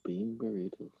eat bean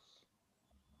burritos.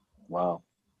 Wow.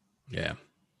 Yeah.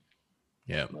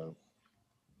 Wow.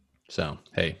 So,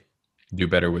 hey, do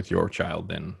better with your child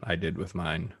than I did with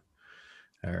mine,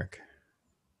 Eric.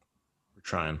 We're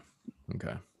trying.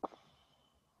 Okay.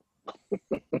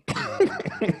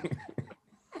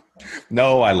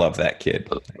 No, I love that kid.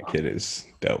 That kid is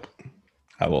dope.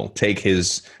 I will take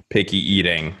his picky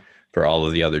eating for all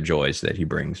of the other joys that he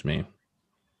brings me.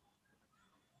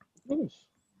 Nice.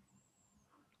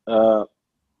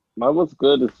 My what's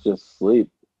good is just sleep.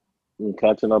 I'm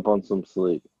catching up on some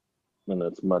sleep, and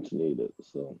it's much needed.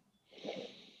 So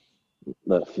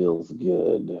that feels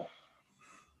good.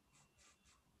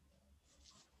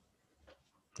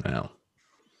 Well,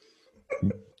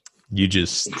 you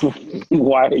just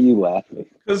Why are you laughing?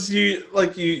 Because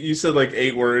you said like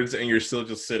 8 words and you're still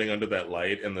just sitting under that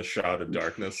light in the shroud of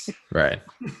darkness. right.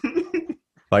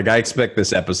 Like, I expect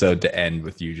this episode to end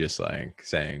with you just like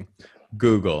saying,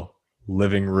 Google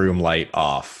living room light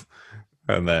off,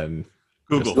 and then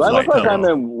Google. Do I look like I'm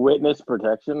hello. in witness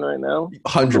protection right now?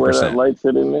 100%. The way that light's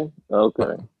hitting me?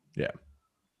 Okay. Yeah.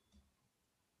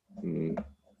 Mm.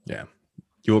 Yeah.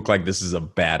 You look like this is a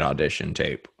bad audition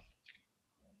tape.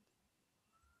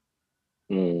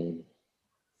 Mm.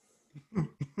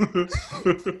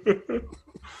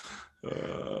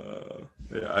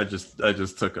 Yeah, I just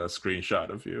took a screenshot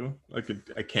of you. I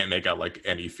can't make out like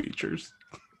any features.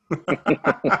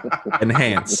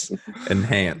 Enhance.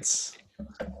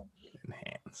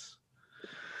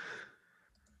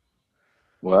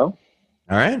 Well,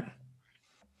 All right.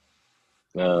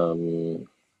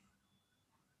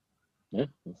 yeah,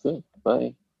 that's it.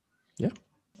 Bye. Yeah.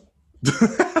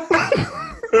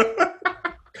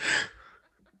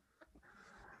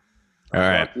 All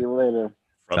right. Talk to you later.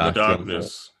 From Talk the to you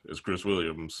darkness is Chris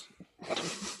Williams.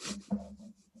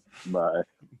 Bye.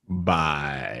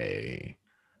 Bye.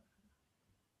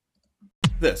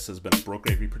 This has been a Broke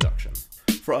Gravy production.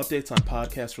 For updates on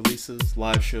podcast releases,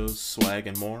 live shows, swag,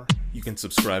 and more, you can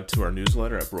subscribe to our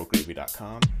newsletter at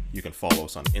brokegravy.com. You can follow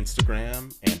us on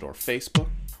Instagram and or Facebook,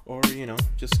 or,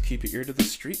 just keep your ear to the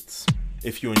streets.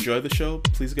 If you enjoy the show,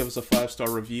 please give us a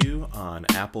 5-star review on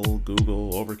Apple,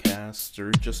 Google, Overcast,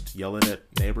 or just yell it at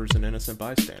neighbors and innocent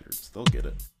bystanders. They'll get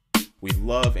it. We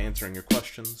love answering your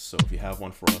questions, so if you have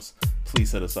one for us,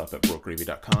 please hit us up at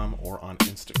brokegravy.com or on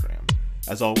Instagram.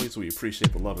 As always, we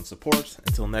appreciate the love and support.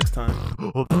 Until next time,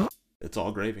 it's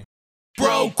all gravy.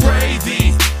 Bro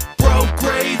gravy, bro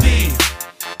gravy.